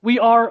we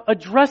are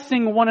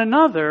addressing one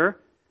another.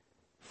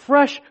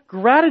 Fresh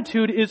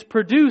gratitude is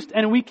produced,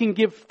 and we can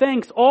give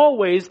thanks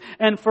always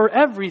and for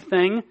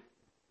everything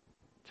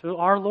to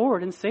our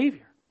Lord and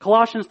Savior.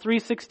 Colossians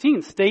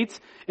 3:16 states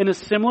in a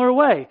similar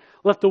way,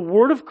 let the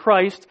word of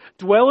Christ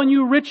dwell in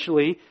you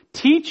richly,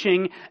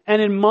 teaching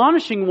and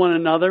admonishing one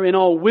another in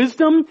all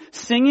wisdom,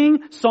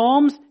 singing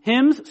psalms,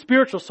 hymns,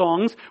 spiritual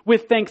songs,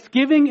 with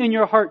thanksgiving in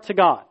your heart to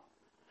God.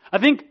 I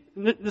think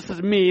this is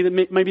me,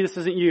 maybe this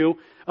isn't you.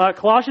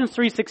 Colossians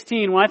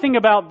 3:16, when I think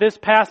about this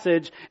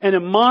passage and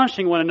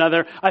admonishing one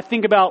another, I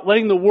think about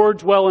letting the word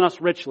dwell in us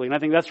richly. And I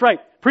think that's right.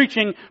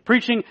 Preaching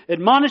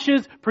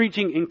admonishes,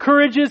 preaching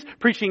encourages,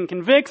 preaching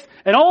convicts,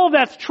 and all of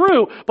that's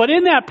true. But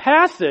in that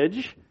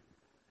passage,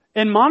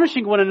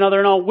 admonishing one another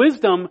in all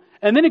wisdom,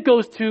 and then it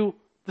goes to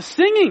the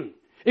singing.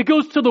 It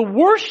goes to the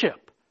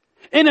worship.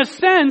 In a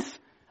sense,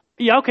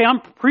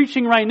 I'm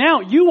preaching right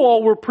now. You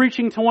all were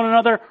preaching to one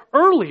another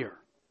earlier.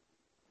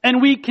 And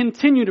we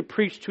continue to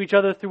preach to each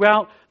other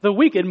throughout the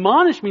week.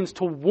 Admonish means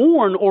to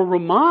warn or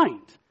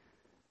remind.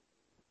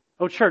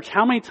 Oh, church,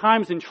 how many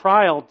times in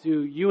trial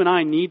do you and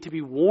I need to be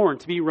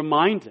warned, to be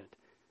reminded?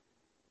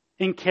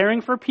 In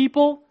caring for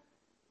people,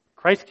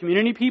 Christ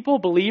community people,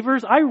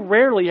 believers, I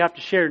rarely have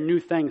to share new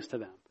things to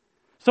them.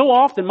 So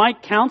often, my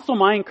counsel,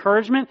 my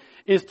encouragement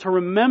is to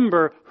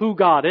remember who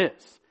God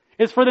is.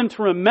 It's for them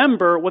to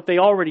remember what they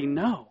already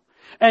know.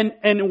 And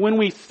when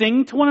we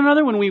sing to one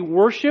another, when we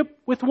worship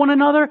with one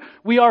another,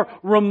 we are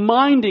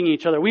reminding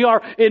each other. We are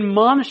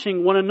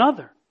admonishing one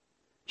another.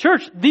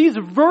 Church, these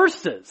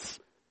verses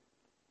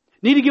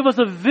need to give us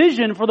a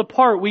vision for the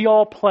part we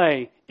all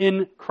play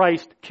in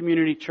Christ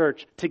Community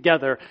Church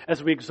together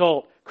as we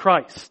exalt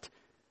Christ.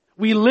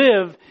 We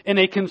live in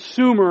a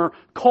consumer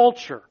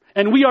culture,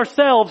 and we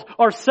ourselves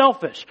are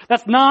selfish.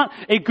 That's not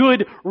a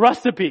good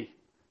recipe.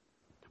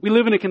 We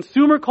live in a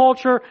consumer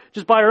culture.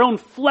 Just by our own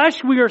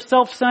flesh, we are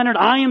self-centered.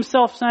 I am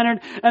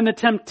self-centered. And the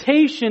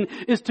temptation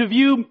is to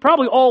view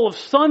probably all of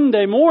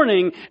Sunday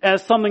morning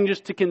as something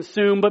just to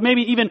consume, but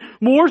maybe even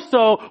more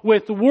so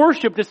with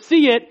worship, to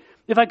see it,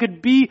 if I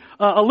could be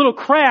a little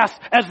crass,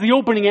 as the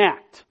opening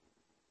act.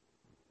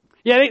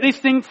 Yeah, they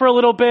sing for a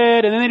little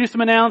bit, and then they do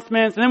some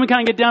announcements, and then we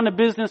kind of get down to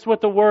business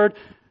with the word.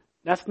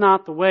 That's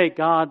not the way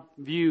God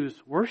views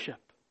worship.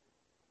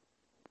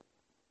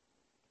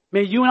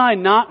 May you and I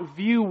not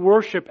view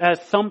worship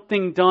as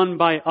something done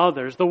by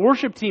others. The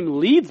worship team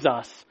leads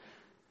us.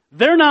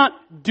 They're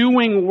not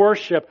doing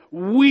worship.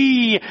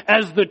 We,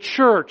 as the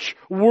church,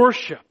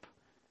 worship.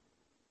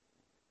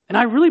 And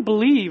I really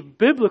believe,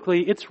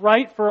 biblically, it's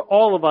right for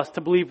all of us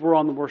to believe we're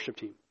on the worship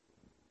team.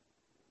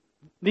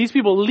 These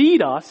people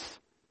lead us.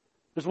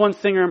 There's one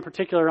singer in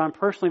particular I'm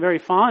personally very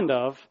fond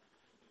of.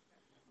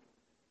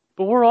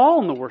 But we're all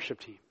on the worship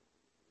team.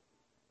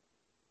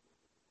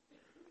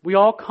 We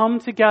all come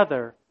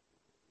together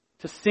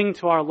to sing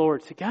to our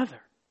Lord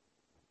together.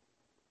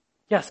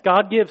 Yes,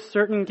 God gives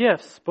certain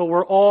gifts, but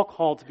we're all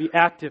called to be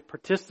active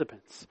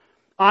participants.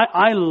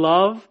 I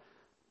love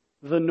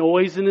the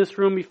noise in this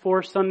room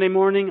before Sunday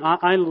morning.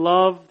 I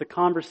love the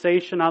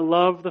conversation. I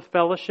love the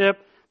fellowship.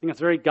 I think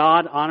it's very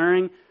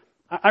God-honoring.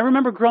 I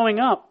remember growing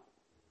up,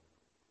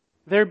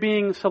 there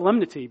being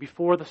solemnity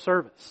before the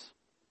service.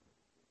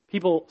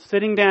 People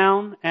sitting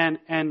down and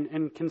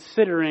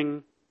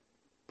considering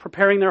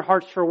preparing their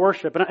hearts for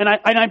worship. And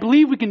I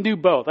believe we can do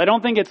both. I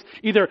don't think it's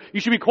either you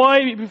should be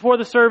quiet before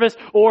the service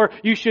or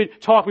you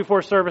should talk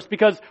before service,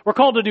 because we're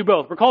called to do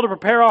both. We're called to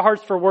prepare our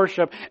hearts for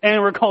worship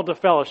and we're called to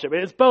fellowship.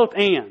 It's both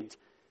and.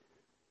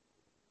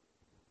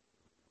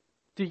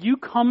 Do you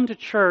come to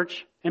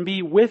church and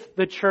be with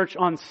the church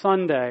on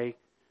Sunday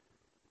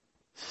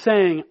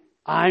saying,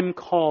 I'm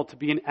called to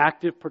be an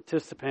active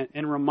participant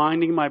in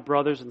reminding my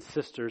brothers and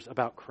sisters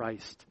about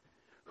Christ,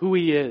 who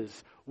He is,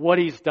 what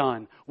He's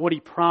done, what He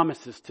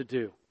promises to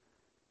do?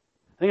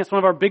 I think that's one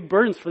of our big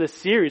burdens for this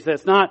series, that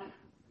it's not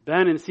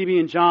Ben and CB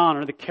and John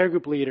or the care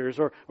group leaders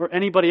or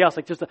anybody else,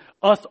 like just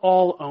us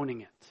all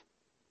owning it.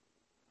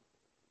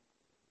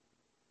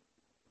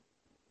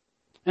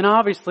 And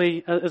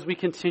obviously, as we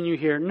continue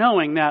here,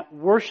 knowing that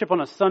worship on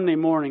a Sunday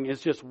morning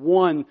is just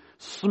one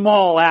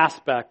small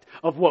aspect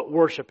of what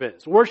worship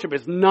is. Worship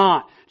is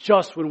not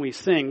just when we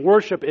sing.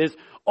 Worship is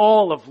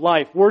all of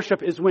life.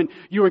 Worship is when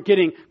you are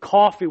getting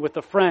coffee with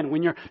a friend,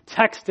 when you're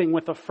texting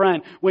with a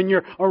friend, when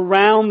you're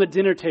around the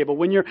dinner table,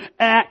 when you're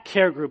at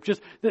care group.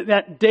 Just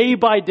that day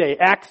by day,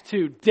 Acts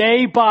 2,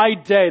 day by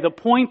day. The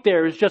point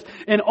there is just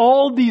in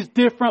all these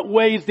different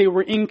ways they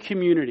were in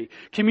community.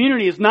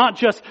 Community is not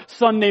just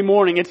Sunday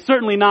morning. It's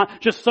certainly not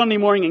just Sunday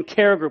morning and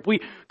care group.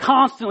 We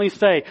constantly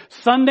say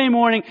Sunday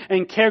morning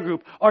and care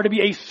group are to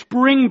be a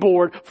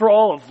springboard for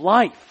all of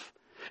life.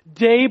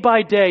 Day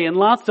by day, in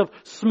lots of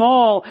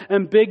small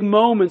and big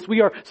moments, we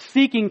are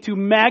seeking to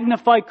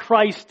magnify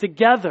Christ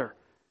together.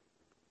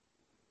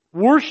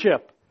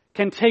 Worship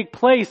can take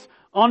place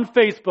on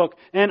Facebook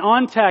and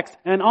on text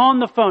and on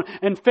the phone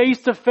and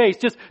face to face,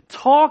 just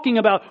talking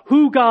about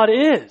who God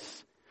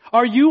is.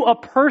 Are you a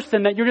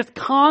person that you're just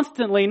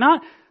constantly,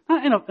 not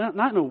in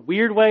a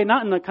weird way,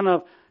 not in a kind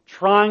of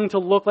trying to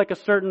look like a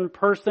certain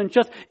person,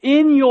 just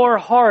in your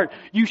heart,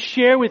 you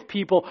share with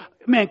people,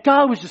 man,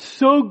 God was just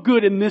so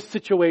good in this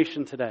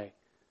situation today.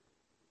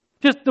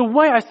 Just the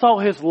way I saw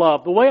His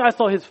love, the way I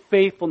saw His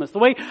faithfulness, the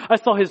way I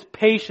saw His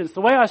patience,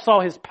 the way I saw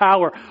His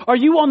power. Are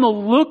you on the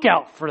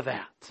lookout for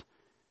that?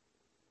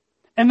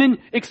 And then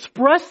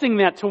expressing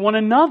that to one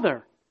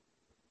another.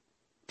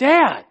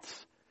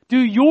 Dads, do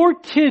your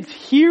kids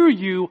hear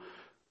you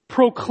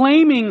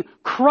proclaiming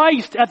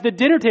Christ at the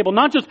dinner table?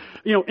 Not just,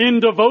 in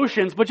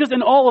devotions, but just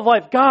in all of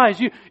life. Guys,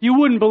 you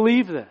wouldn't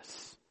believe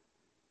this.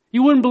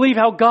 You wouldn't believe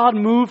how God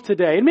moved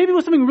today. And maybe it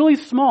was something really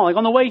small. Like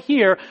on the way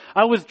here,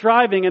 I was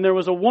driving and there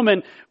was a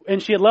woman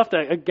and she had left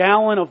a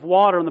gallon of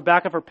water in the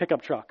back of her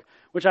pickup truck,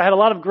 which I had a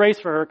lot of grace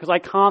for her because I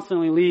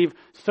constantly leave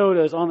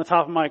sodas on the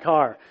top of my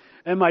car.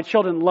 And my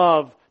children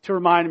love to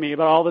remind me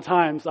about all the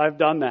times I've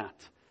done that.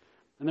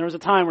 And there was a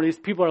time where these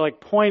people are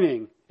like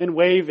pointing and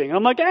waving. And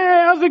I'm like, hey,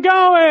 how's it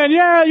going?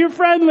 Yeah, you're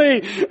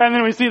friendly. And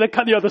then we see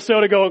the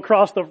soda go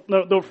across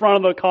the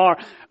front of the car.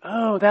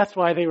 Oh, that's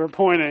why they were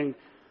pointing.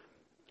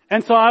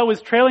 And so I was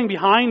trailing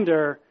behind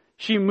her.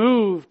 She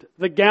moved.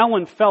 The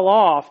gallon fell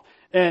off.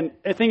 And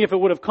I think if it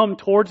would have come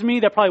towards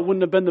me, that probably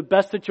wouldn't have been the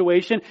best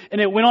situation. And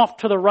it went off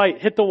to the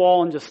right, hit the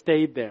wall, and just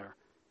stayed there.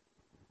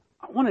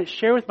 I want to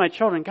share with my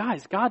children,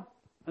 guys, God,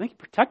 I think He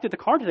protected the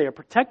car today, or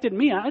protected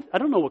me. I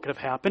don't know what could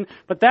have happened.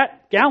 But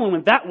that gallon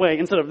went that way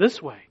instead of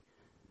this way.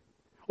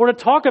 Or to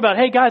talk about,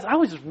 hey guys, I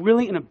was just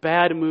really in a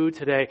bad mood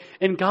today,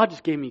 and God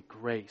just gave me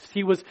grace.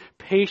 He was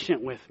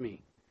patient with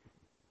me.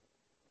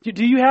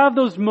 Do you have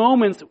those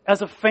moments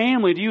as a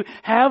family? Do you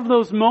have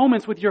those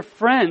moments with your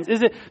friends?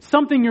 Is it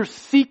something you're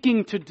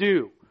seeking to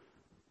do?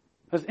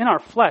 Because in our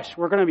flesh,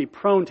 we're going to be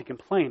prone to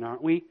complain,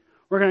 aren't we?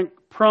 We're going to be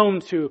prone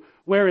to,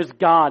 where is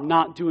God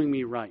not doing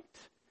me right?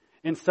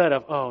 Instead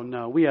of, oh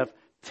no, we have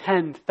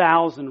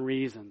 10,000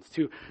 reasons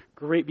to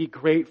be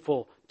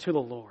grateful to the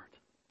Lord.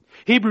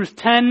 Hebrews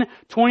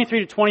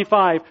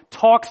 10:23-25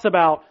 talks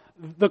about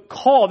the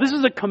call. This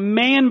is a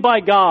command by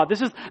God.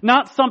 This is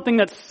not something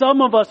that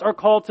some of us are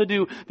called to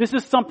do. This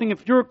is something,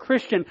 if you're a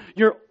Christian,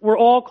 we're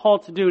all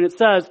called to do. And it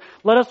says,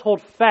 let us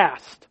hold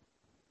fast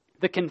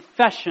the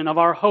confession of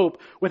our hope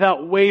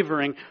without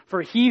wavering,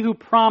 for He who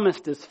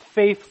promised is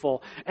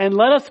faithful. And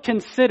let us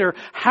consider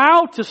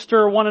how to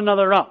stir one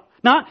another up.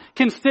 Not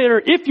consider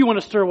if you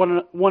want to stir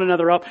one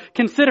another up.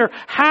 Consider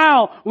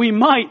how we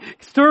might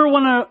stir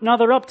one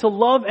another up to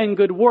love and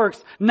good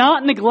works,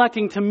 not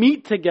neglecting to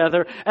meet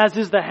together, as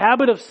is the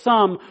habit of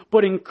some,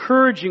 but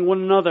encouraging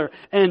one another,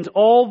 and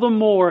all the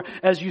more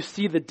as you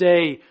see the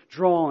day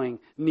drawing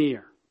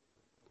near.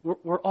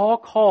 We're all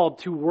called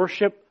to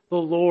worship the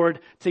Lord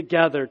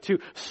together, to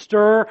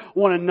stir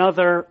one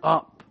another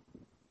up.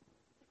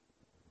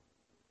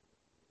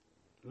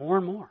 More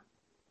and more.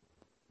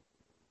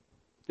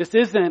 This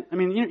isn't, I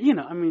don't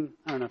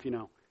know if you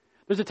know.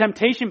 There's a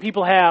temptation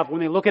people have when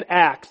they look at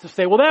Acts to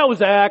say, well, that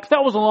was Acts.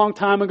 That was a long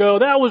time ago.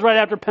 That was right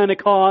after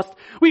Pentecost.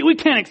 We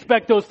can't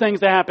expect those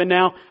things to happen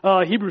now.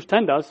 Hebrews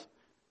 10 does.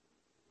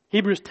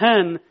 Hebrews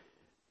 10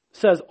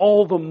 says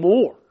all the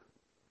more.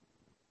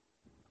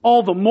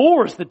 All the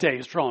more as the day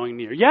is drawing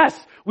near. Yes,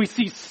 we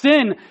see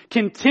sin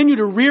continue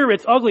to rear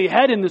its ugly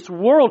head in this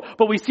world,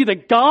 but we see the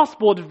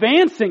gospel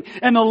advancing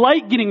and the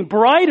light getting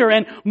brighter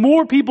and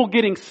more people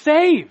getting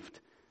saved.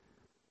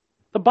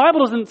 The Bible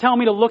doesn't tell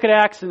me to look at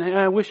Acts and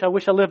I wish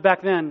I lived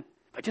back then.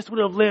 If I just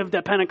would have lived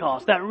at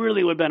Pentecost, that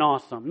really would have been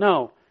awesome.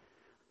 No.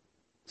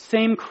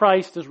 Same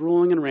Christ is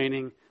ruling and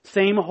reigning.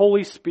 Same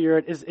Holy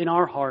Spirit is in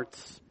our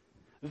hearts.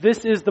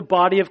 This is the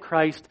body of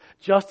Christ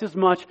just as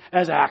much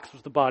as Acts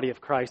was the body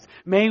of Christ.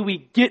 May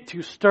we get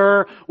to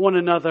stir one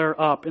another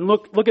up. And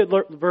look at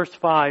verse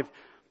 5.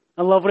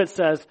 I love what it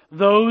says.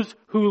 Those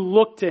who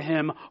look to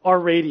Him are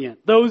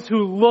radiant. Those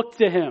who look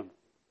to Him.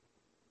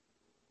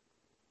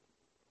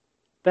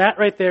 That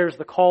right there is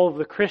the call of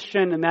the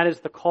Christian, and that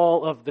is the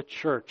call of the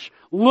church.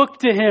 Look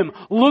to Him,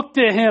 look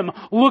to Him,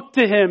 look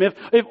to Him.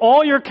 If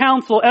all your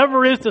counsel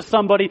ever is to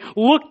somebody,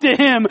 look to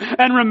Him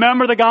and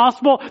remember the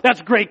gospel,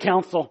 that's great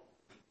counsel.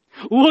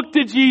 Look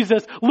to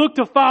Jesus, look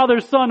to Father,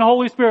 Son,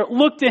 Holy Spirit,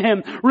 look to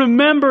Him,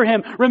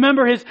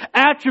 remember His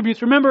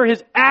attributes, remember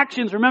His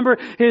actions, remember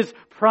His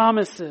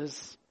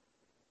promises.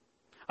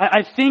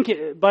 I think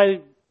if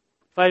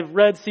I've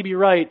read C.B.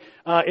 Wright,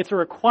 it's a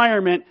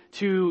requirement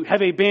to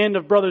have a Band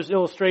of Brothers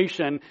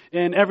illustration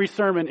in every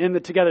sermon in the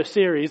Together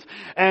series.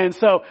 And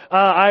so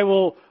I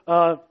will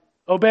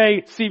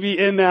obey C.B.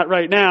 in that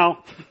right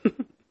now.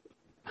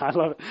 I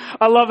love it.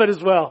 I love it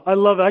as well. I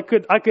love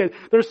it. I could.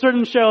 There's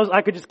certain shows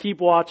I could just keep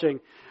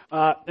watching.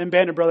 And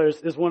Band of Brothers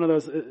is one of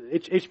those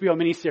HBO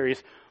miniseries.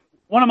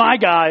 One of my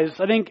guys,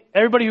 I think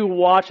everybody who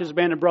watches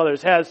Band of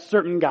Brothers has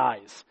certain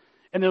guys.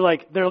 And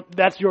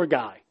that's your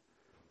guy.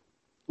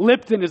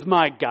 Lipton is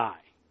my guy.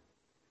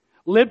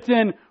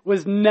 Lipton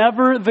was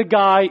never the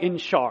guy in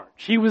charge.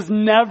 He was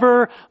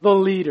never the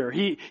leader.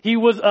 He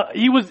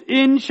was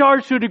in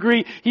charge to a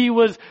degree. He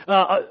was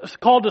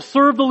called to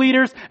serve the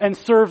leaders and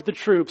serve the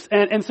troops.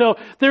 And so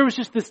there was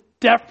just this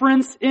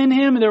deference in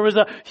him. There was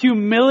a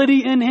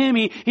humility in him.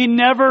 He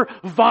never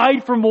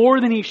vied for more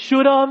than he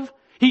should have.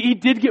 He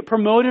did get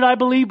promoted, I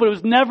believe, but it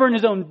was never in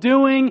his own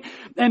doing.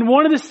 And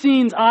one of the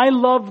scenes I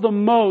love the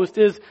most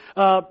is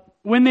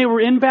when they were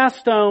in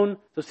Bastogne.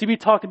 So CB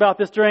talked about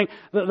this during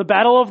the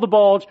Battle of the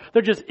Bulge.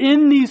 They're just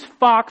in these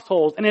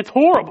foxholes, and it's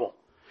horrible.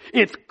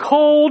 It's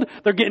cold.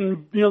 They're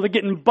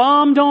getting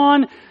bombed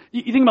on.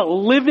 You think about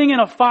living in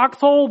a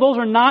foxhole. Those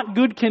are not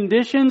good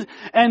conditions.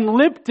 And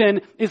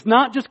Lipton is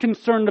not just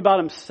concerned about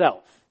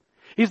himself.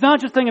 He's not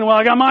just thinking, well,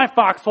 I got my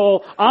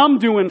foxhole. I'm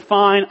doing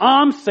fine.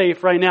 I'm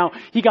safe right now.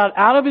 He got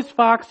out of his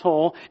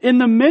foxhole in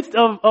the midst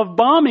of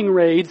bombing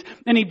raids,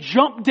 and he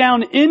jumped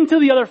down into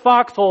the other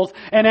foxholes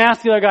and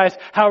asked the other guys,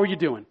 how are you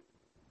doing?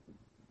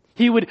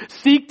 He would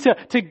seek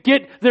to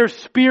get their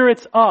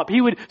spirits up.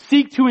 He would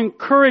seek to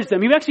encourage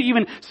them. He would actually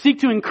even seek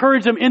to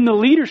encourage them in the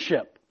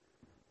leadership.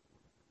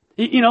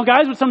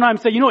 Guys would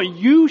sometimes say,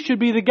 you should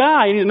be the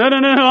guy. And he's, no,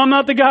 I'm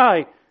not the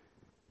guy.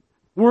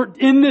 We're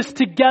in this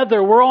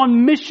together. We're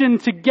on mission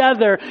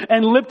together.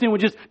 And Lipton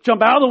would just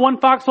jump out of the one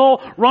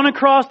foxhole, run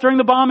across during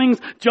the bombings,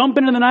 jump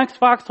into the next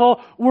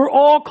foxhole. We're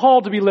all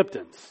called to be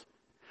Liptons.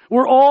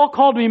 We're all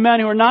called to be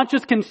men who are not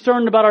just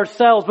concerned about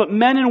ourselves, but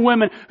men and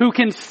women who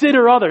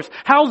consider others.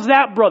 How's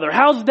that brother?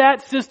 How's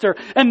that sister?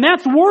 And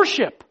that's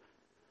worship.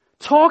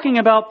 Talking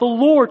about the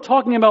Lord,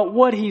 talking about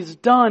what He's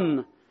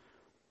done.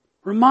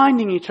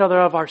 Reminding each other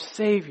of our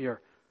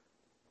Savior.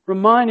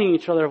 Reminding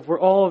each other of where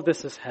all of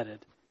this is headed.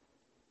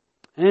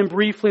 And then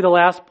briefly, the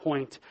last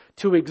point,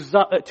 to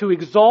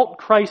exalt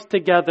Christ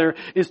together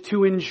is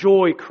to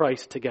enjoy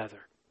Christ together.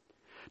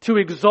 To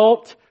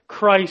exalt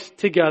Christ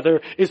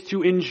together is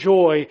to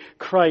enjoy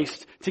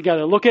Christ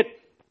together. Look at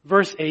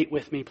verse 8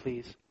 with me,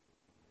 please.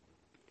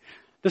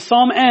 The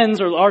psalm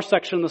ends, or our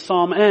section of the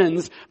psalm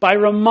ends, by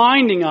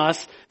reminding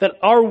us that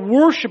our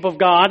worship of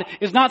God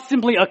is not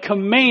simply a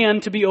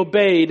command to be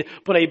obeyed,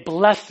 but a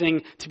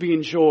blessing to be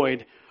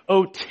enjoyed.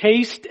 Oh,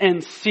 taste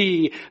and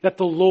see that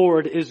the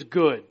Lord is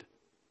good.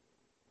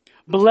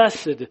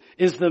 Blessed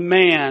is the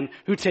man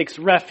who takes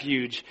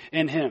refuge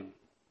in Him.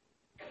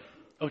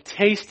 Oh,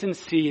 taste and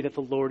see that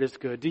the Lord is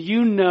good. Do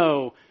you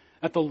know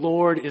that the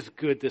Lord is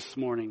good this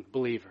morning,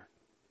 believer?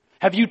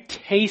 Have you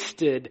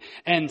tasted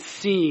and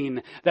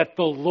seen that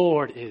the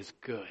Lord is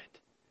good?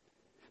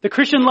 The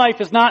Christian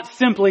life is not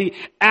simply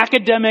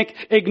academic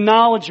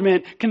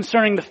acknowledgement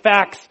concerning the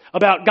facts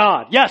about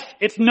God. Yes,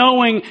 it's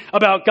knowing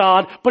about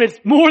God, but it's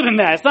more than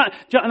that. It's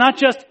not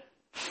just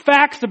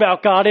facts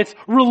about God, it's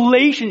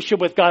relationship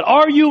with God.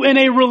 Are you in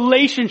a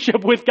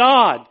relationship with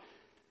God?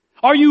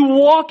 Are you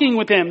walking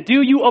with Him?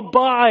 Do you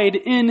abide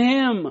in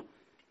Him?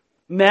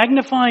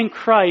 Magnifying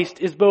Christ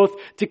is both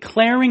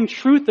declaring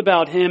truth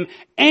about Him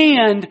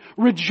and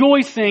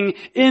rejoicing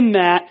in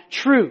that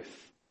truth.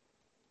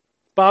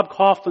 Bob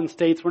Kauflin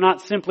states, we're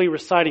not simply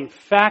reciting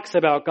facts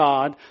about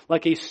God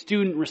like a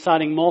student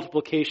reciting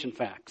multiplication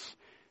facts.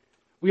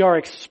 We are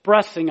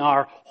expressing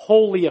our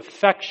holy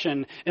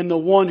affection in the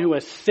one who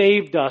has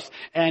saved us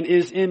and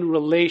is in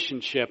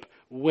relationship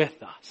with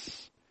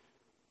us.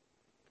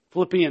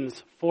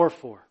 Philippians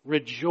 4:4.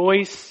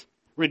 Rejoice,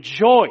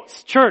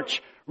 rejoice.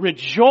 Church,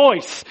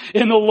 rejoice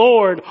in the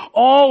Lord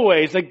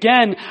always.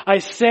 Again, I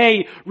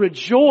say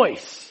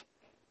rejoice.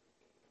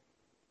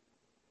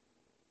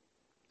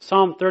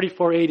 Psalm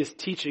 34:8 is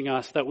teaching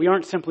us that we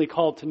aren't simply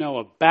called to know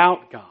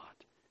about God,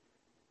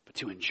 but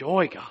to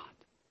enjoy God,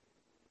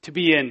 to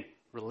be in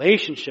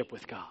relationship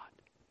with God.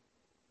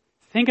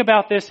 Think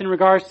about this in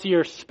regards to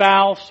your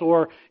spouse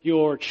or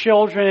your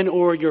children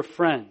or your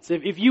friends.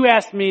 If you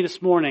asked me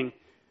this morning,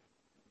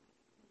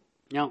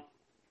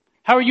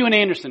 how are you and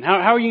Anderson?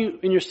 How are you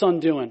and your son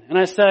doing? And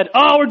I said,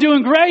 we're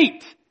doing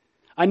great.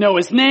 I know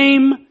his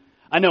name,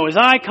 I know his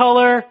eye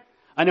color,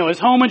 I know his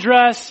home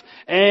address,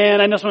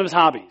 and I know some of his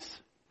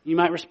hobbies. You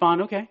might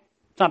respond, okay,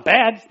 it's not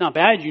bad. It's not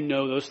bad. You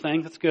know those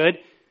things. That's good.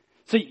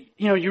 So,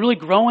 you're really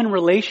growing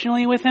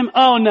relationally with him?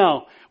 Oh,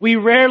 no. We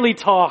rarely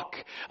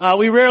talk.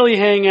 We rarely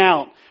hang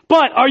out.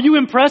 But are you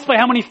impressed by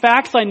how many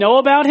facts I know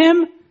about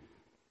him?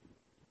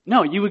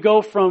 No, you would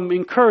go from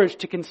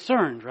encouraged to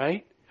concerned,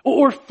 right?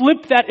 Or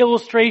flip that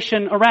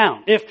illustration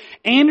around. If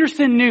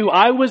Anderson knew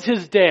I was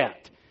his dad,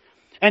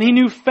 and he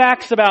knew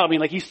facts about me,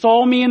 like he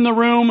saw me in the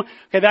room,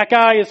 okay, that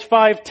guy is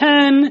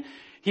 5'10",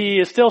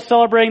 he is still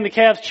celebrating the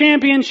Cavs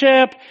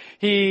championship.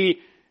 He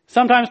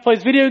sometimes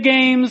plays video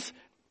games,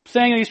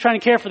 saying that he's trying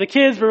to care for the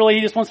kids, but really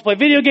he just wants to play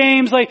video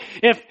games. Like,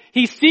 if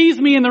he sees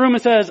me in the room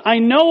and says, I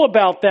know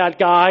about that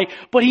guy,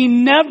 but he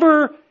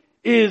never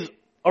is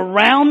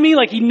around me,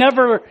 like he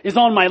never is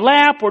on my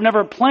lap, we're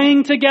never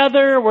playing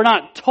together, we're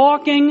not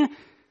talking,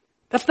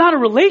 that's not a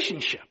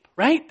relationship,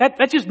 right?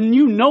 That's just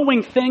you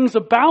knowing things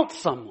about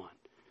someone.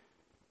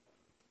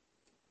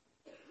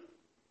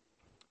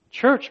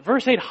 Church,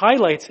 verse 8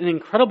 highlights an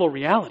incredible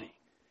reality.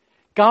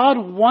 God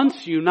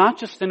wants you not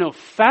just to know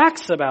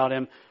facts about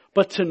Him,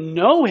 but to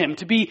know Him,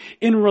 to be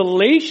in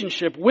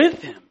relationship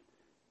with Him.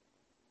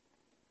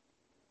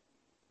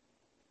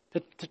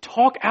 To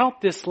talk out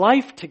this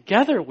life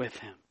together with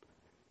Him.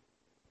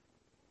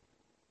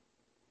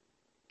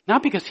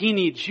 Not because He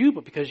needs you,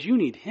 but because you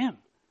need Him.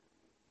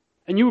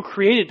 And you were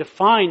created to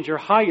find your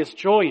highest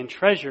joy and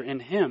treasure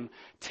in Him.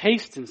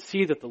 Taste and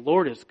see that the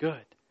Lord is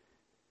good.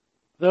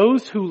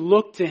 Those who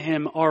look to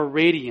Him are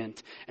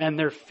radiant, and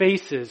their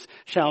faces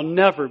shall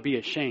never be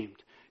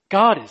ashamed.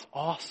 God is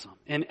awesome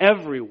in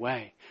every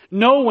way.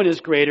 No one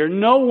is greater,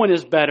 no one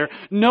is better,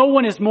 no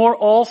one is more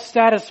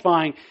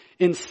all-satisfying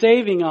in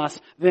saving us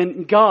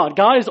than God.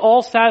 God is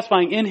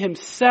all-satisfying in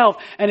Himself,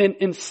 and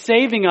in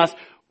saving us,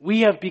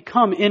 we have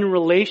become in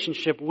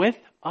relationship with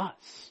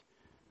us.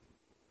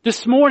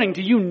 This morning,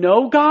 do you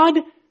know God?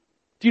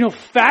 Do you know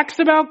facts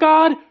about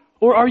God?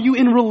 Or are you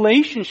in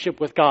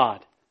relationship with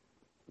God?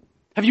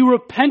 Have you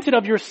repented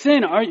of your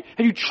sin?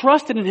 Have you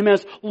trusted in Him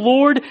as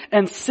Lord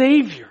and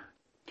Savior?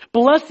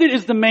 Blessed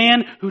is the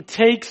man who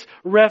takes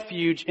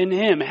refuge in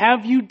Him.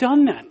 Have you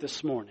done that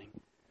this morning?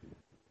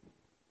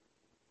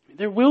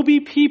 There will be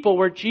people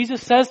where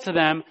Jesus says to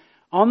them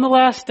on the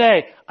last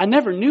day, I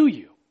never knew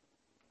you.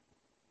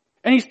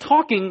 And He's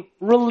talking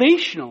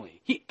relationally.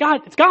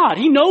 It's God.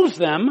 He knows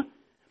them.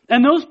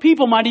 And those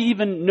people might have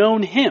even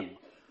known Him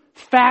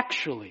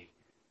factually.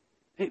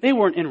 They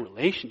weren't in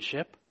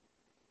relationship.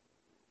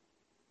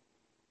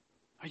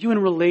 Are you in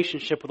a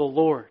relationship with the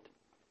Lord?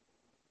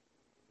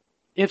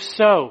 If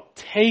so,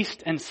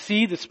 taste and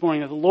see this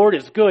morning that the Lord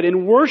is good.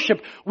 In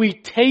worship, we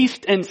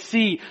taste and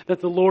see that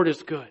the Lord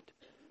is good.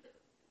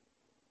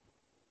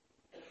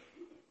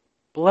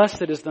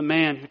 Blessed is the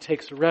man who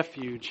takes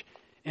refuge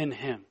in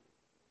Him.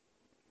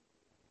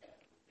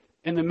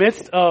 In the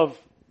midst of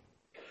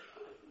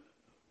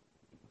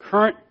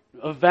current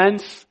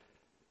events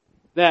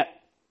that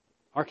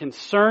are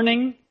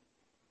concerning,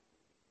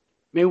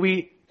 may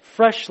we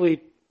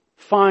freshly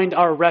find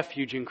our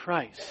refuge in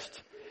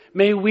Christ.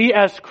 May we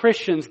as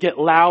Christians get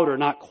louder,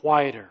 not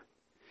quieter.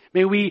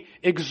 May we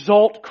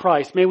exalt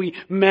Christ. May we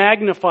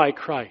magnify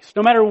Christ.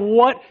 No matter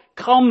what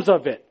comes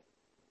of it,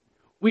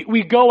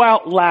 we go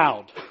out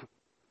loud.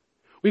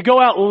 We go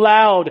out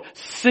loud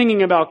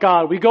singing about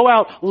God. We go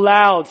out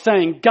loud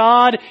saying,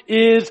 God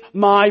is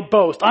my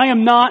boast. I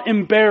am not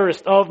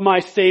embarrassed of my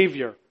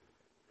Savior.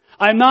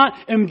 I am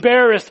not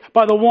embarrassed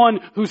by the one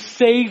who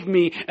saved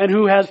me and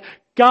who has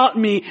got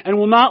me and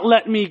will not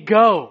let me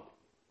go.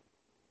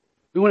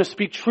 We want to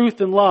speak truth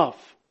in love,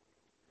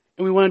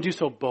 and we want to do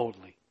so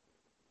boldly.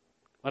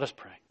 Let us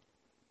pray.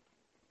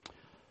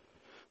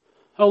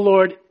 Oh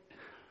Lord,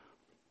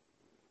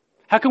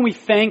 how can we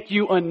thank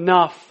you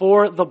enough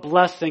for the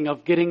blessing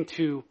of getting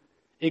to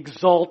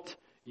exalt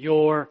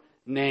your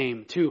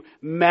name, to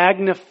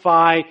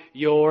magnify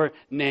your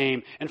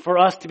name, and for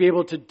us to be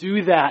able to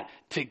do that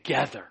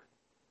together.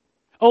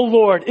 Oh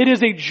Lord, it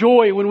is a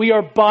joy when we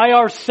are by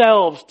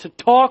ourselves to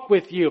talk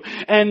with you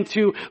and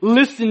to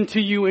listen to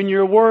you in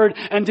your word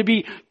and to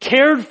be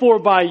cared for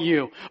by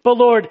you. But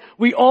Lord,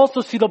 we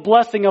also see the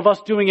blessing of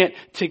us doing it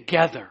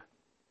together.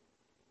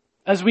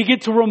 As we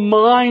get to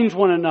remind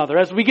one another,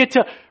 as we get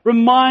to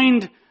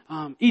remind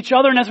each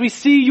other, and as we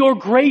see your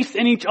grace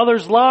in each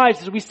other's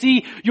lives, as we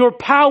see your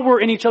power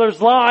in each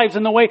other's lives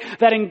in the way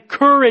that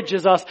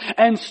encourages us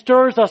and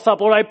stirs us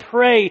up. Lord, I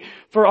pray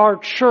for our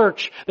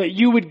church that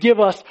you would give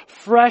us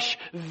fresh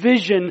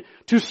vision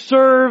to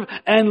serve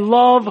and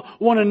love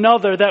one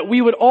another, that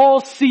we would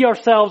all see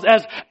ourselves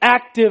as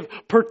active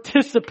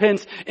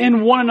participants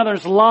in one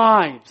another's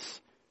lives.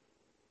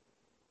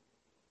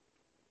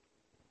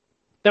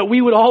 That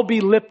we would all be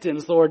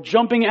Liptons, Lord,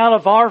 jumping out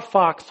of our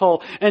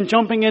foxhole and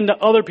jumping into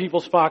other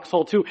people's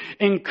foxhole to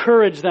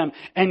encourage them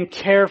and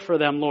care for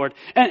them, Lord.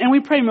 And we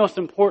pray most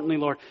importantly,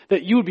 Lord,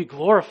 that you would be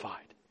glorified.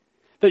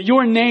 That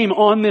your name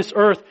on this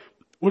earth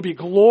would be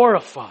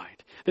glorified.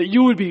 That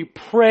you would be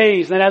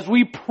praised. And as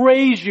we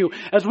praise you,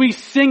 as we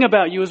sing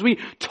about you, as we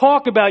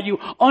talk about you,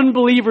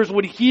 unbelievers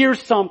would hear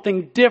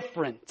something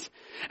different.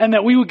 And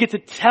that we would get to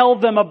tell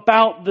them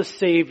about the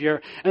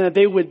Savior and that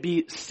they would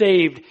be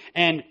saved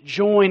and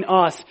join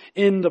us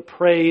in the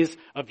praise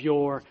of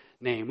your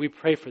name. We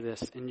pray for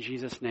this in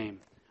Jesus'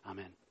 name.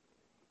 Amen.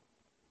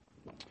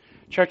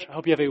 Church, I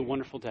hope you have a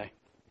wonderful day.